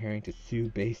preparing to sue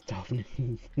based off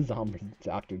Zombie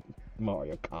Dr.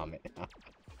 Mario comment.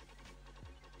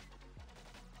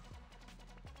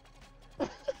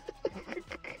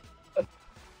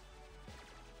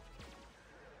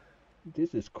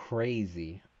 This is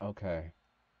crazy. Okay.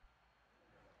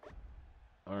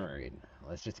 Alright,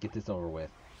 let's just get this over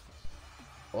with.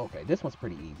 Okay, this one's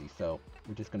pretty easy, so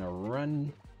we're just gonna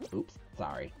run... Oops,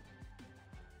 sorry.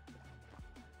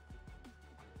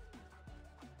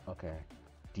 Okay.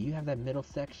 Do you have that middle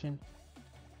section?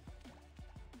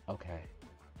 Okay.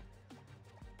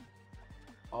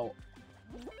 Oh.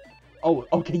 Oh,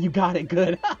 okay, you got it,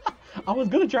 good. I was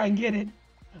gonna try and get it.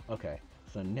 Okay,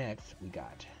 so next we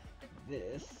got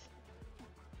this.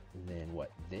 And then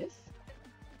what, this?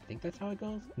 I think that's how it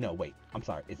goes? No, wait, I'm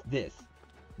sorry, it's this.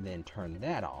 Then turn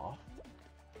that off.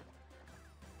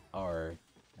 Or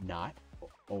not.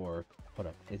 Or, hold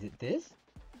up, is it this?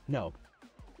 No,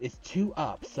 it's two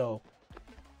up, so...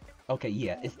 Okay,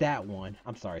 yeah, it's that one.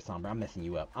 I'm sorry, Sombra, I'm messing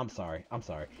you up. I'm sorry, I'm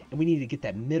sorry. And we need to get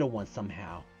that middle one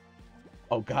somehow.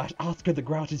 Oh gosh, Oscar the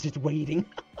Grouch is just waiting.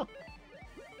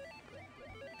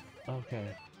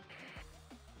 Okay.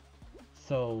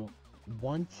 So,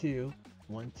 1, 2,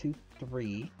 1, 2,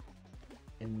 3.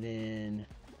 And then...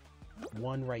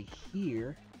 one right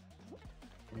here.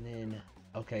 And then...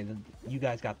 Okay, then you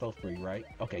guys got those 3, right?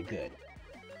 Okay, good.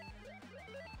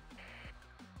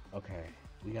 Okay,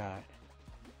 we got...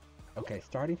 Okay,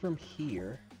 starting from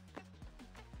here,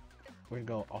 we're gonna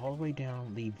go all the way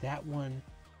down, leave that one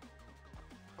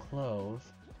closed.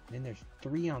 Then there's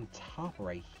 3 on top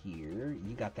right here.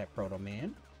 You got that, Proto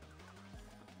Man.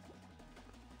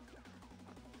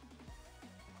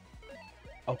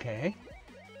 Okay.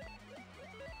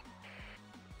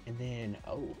 And then,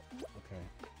 oh, okay.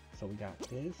 So we got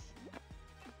this,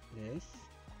 this,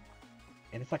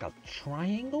 and it's like a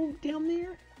triangle down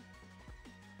there.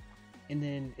 And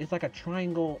then it's like a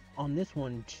triangle on this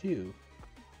one too.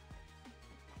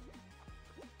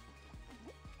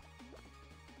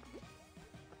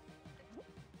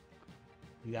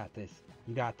 You got this.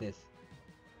 You got this.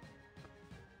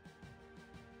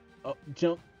 Oh,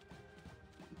 jump.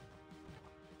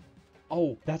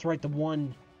 Oh, that's right, the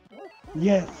one.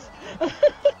 Yes!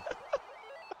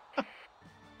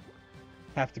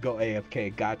 Have to go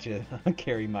AFK. Gotcha.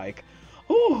 Carry Mike.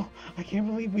 Oh, I can't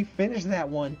believe we finished that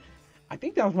one. I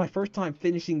think that was my first time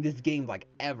finishing this game, like,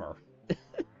 ever.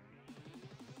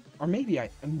 Or maybe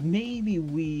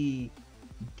we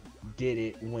did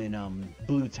it when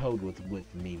Blue Toad was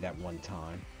with me that one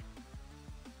time.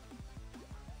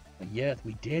 But yes,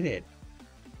 we did it.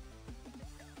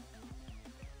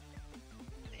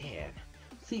 Man,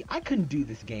 see, I couldn't do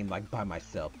this game like by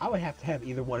myself. I would have to have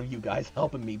either one of you guys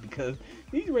helping me because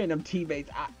these random teammates,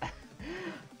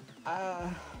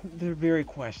 they're very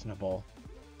questionable.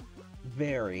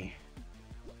 Very.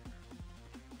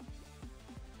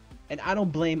 And I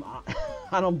don't blame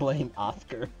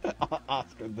Oscar.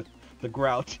 Oscar the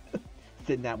grouch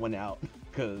sitting that one out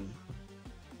because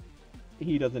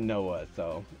he doesn't know us,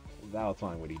 so that was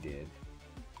fine what he did.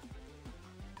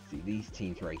 See, these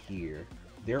teams right here,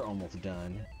 they're almost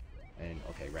done. And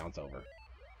okay, round's over.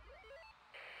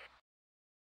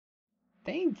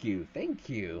 Thank you, thank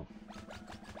you.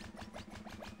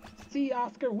 See,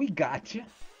 Oscar, we got you.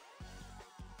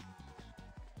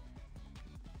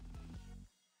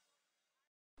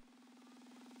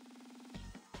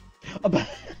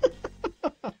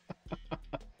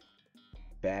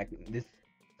 Back, this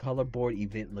color board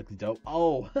event looks dope.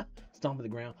 Oh, stomp on the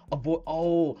ground. Avoid.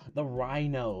 Oh, the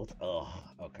rhinos. Oh,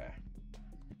 okay.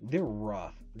 They're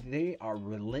rough. They are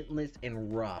relentless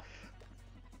and rough.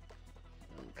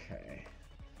 Okay.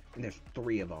 And there's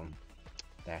 3 of them.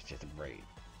 That's just great.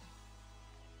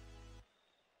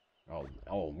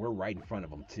 Oh, we're right in front of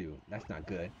them too. That's not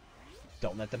good.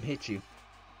 Don't let them hit you.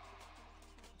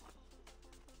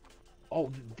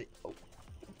 Oh.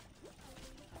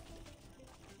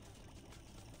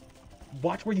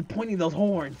 Watch where you're pointing those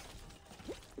horns.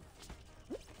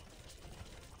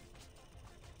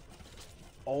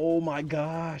 Oh my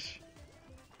gosh.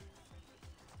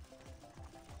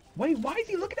 Wait, why is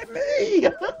he looking at me?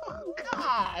 Oh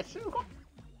gosh.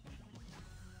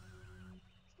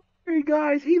 Hey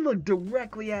guys, he looked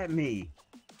directly at me.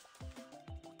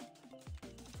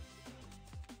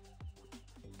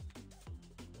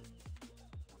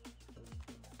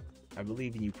 I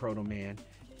believe in you, Proto Man.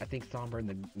 I think Somber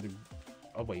and the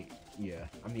oh wait, yeah,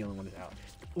 I'm the only one that's out.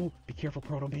 Oh, be careful,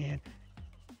 Proto Man.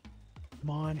 Come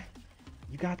on.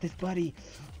 You got this, buddy.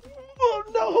 Oh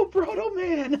no, Proto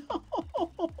Man!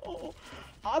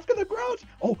 Oscar the Grouch!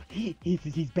 Oh,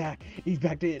 he's back. He's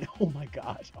back in. Oh my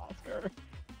gosh, Oscar.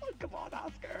 Oh, come on,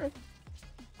 Oscar.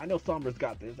 I know Somber's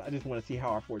got this. I just want to see how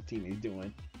our 14 is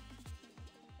doing.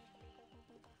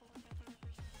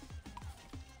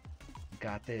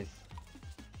 Got this.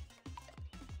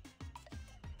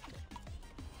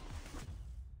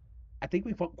 I think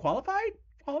we qualified?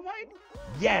 Qualified?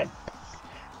 Yes!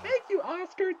 Thank you,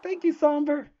 Oscar. Thank you,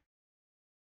 Somber.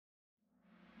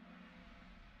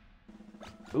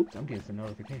 Oops, I'm getting some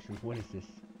notifications. What is this?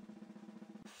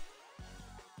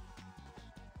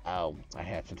 Oh, I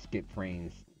had some skip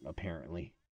frames,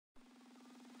 apparently.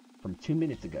 From 2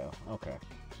 minutes ago. Okay.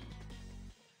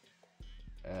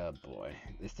 Oh boy,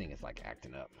 this thing is like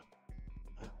acting up.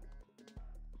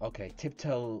 Okay,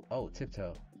 tiptoe. Oh,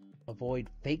 tiptoe. Avoid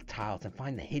fake tiles and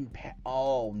find the hidden path.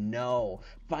 Oh no,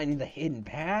 finding the hidden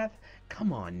path?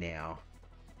 Come on now.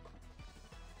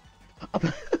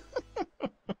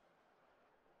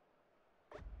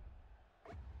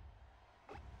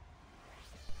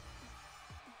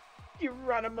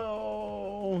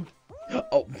 Geronimo!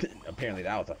 Oh, apparently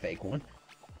that was a fake one.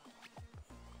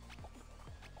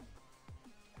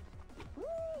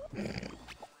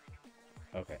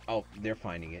 Okay. Oh, they're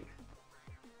finding it.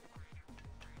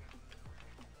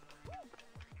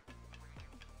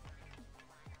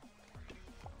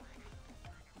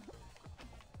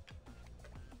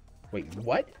 Wait,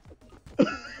 what?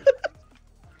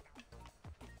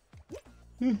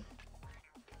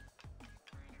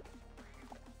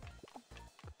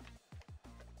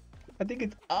 I think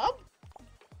it's up?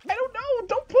 I don't know!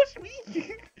 Don't push me!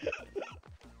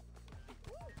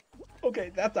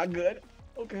 Okay, that's not good.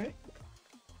 Okay.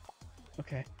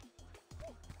 Okay.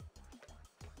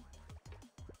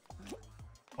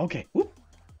 Okay. Whoop.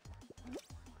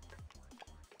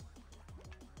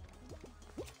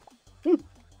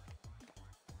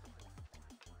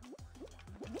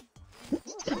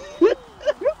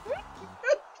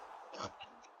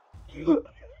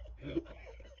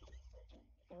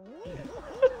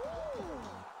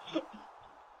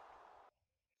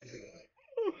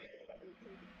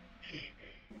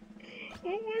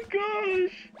 Oh my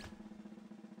gosh!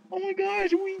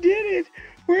 gosh, we did it!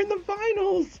 We're in the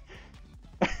finals!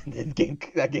 That game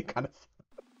kind of.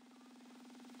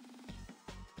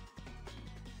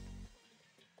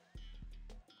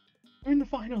 We're in the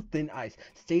finals. Thin ice.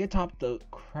 Stay atop the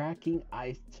cracking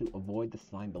ice to avoid the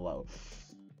slime below.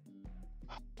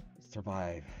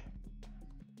 Survive.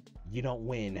 You don't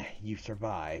win, you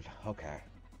survive. Okay.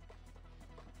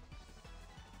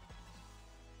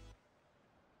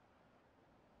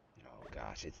 Oh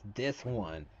gosh, it's this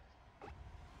one.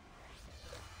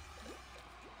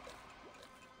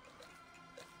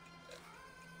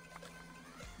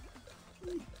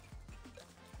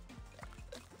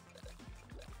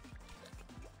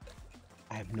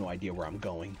 I have no idea where I'm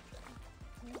going.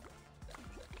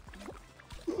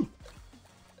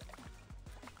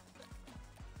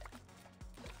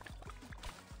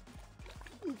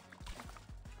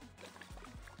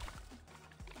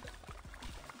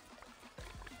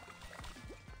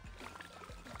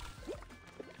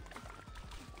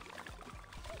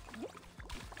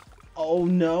 Oh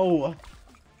no!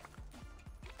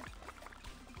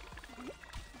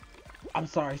 I'm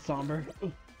sorry, Somber.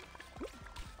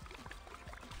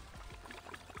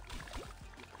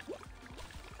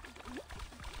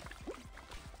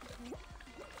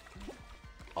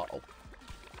 Uh-oh.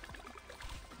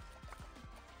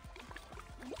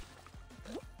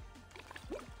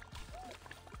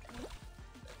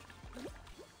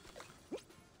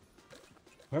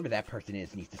 Whoever that person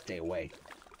is needs to stay away.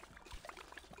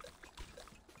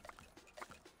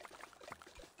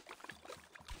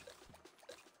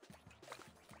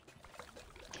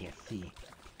 Can't see.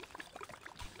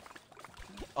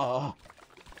 Oh.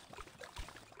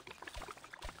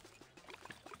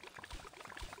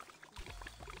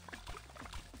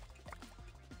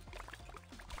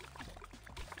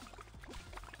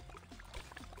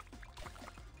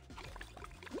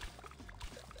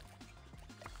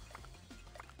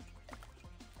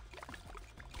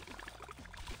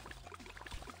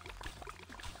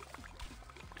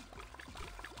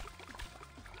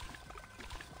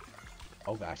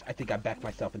 Oh gosh, I think I backed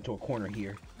myself into a corner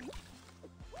here.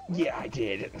 Yeah, I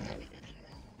did.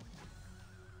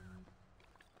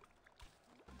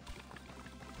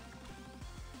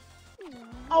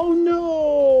 Oh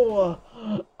no!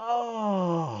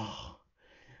 Oh.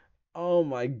 Oh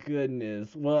my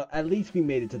goodness. Well, at least we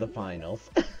made it to the finals.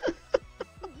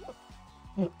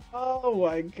 Oh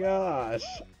my gosh.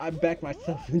 I backed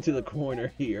myself into the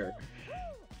corner here.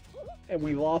 And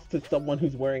we lost to someone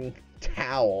who's wearing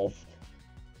towels.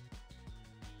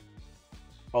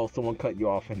 Oh, someone cut you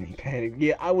off and he panicked.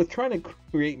 Yeah, I was trying to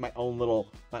create my own little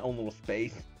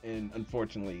space, and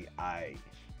unfortunately,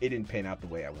 it didn't pan out the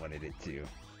way I wanted it to.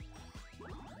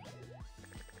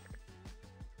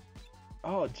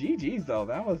 Oh, GG's though.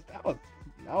 That was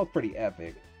pretty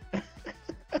epic.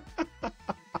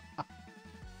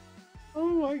 Oh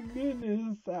my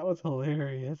goodness, that was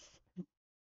hilarious.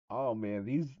 Oh man,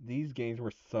 these games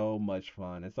were so much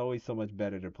fun. It's always so much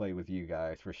better to play with you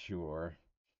guys for sure.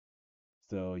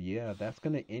 So yeah, that's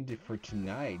gonna end it for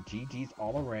tonight. GG's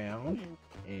all around.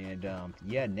 And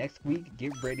yeah, next week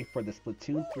get ready for the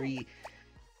Splatoon 3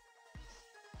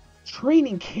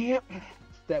 training camp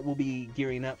that will be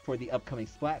gearing up for the upcoming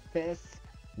Splatfest,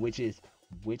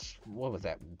 what was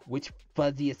that? Which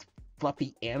fuzziest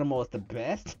fluffy animal is the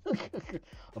best?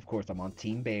 Of course, I'm on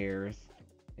Team Bears.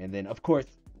 And then of course,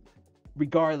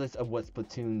 regardless of what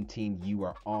Splatoon team you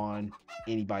are on,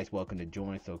 anybody's welcome to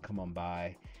join, so come on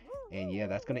by. And yeah,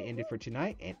 that's going to end it for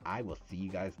tonight, and I will see you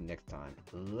guys next time.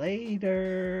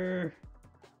 Later!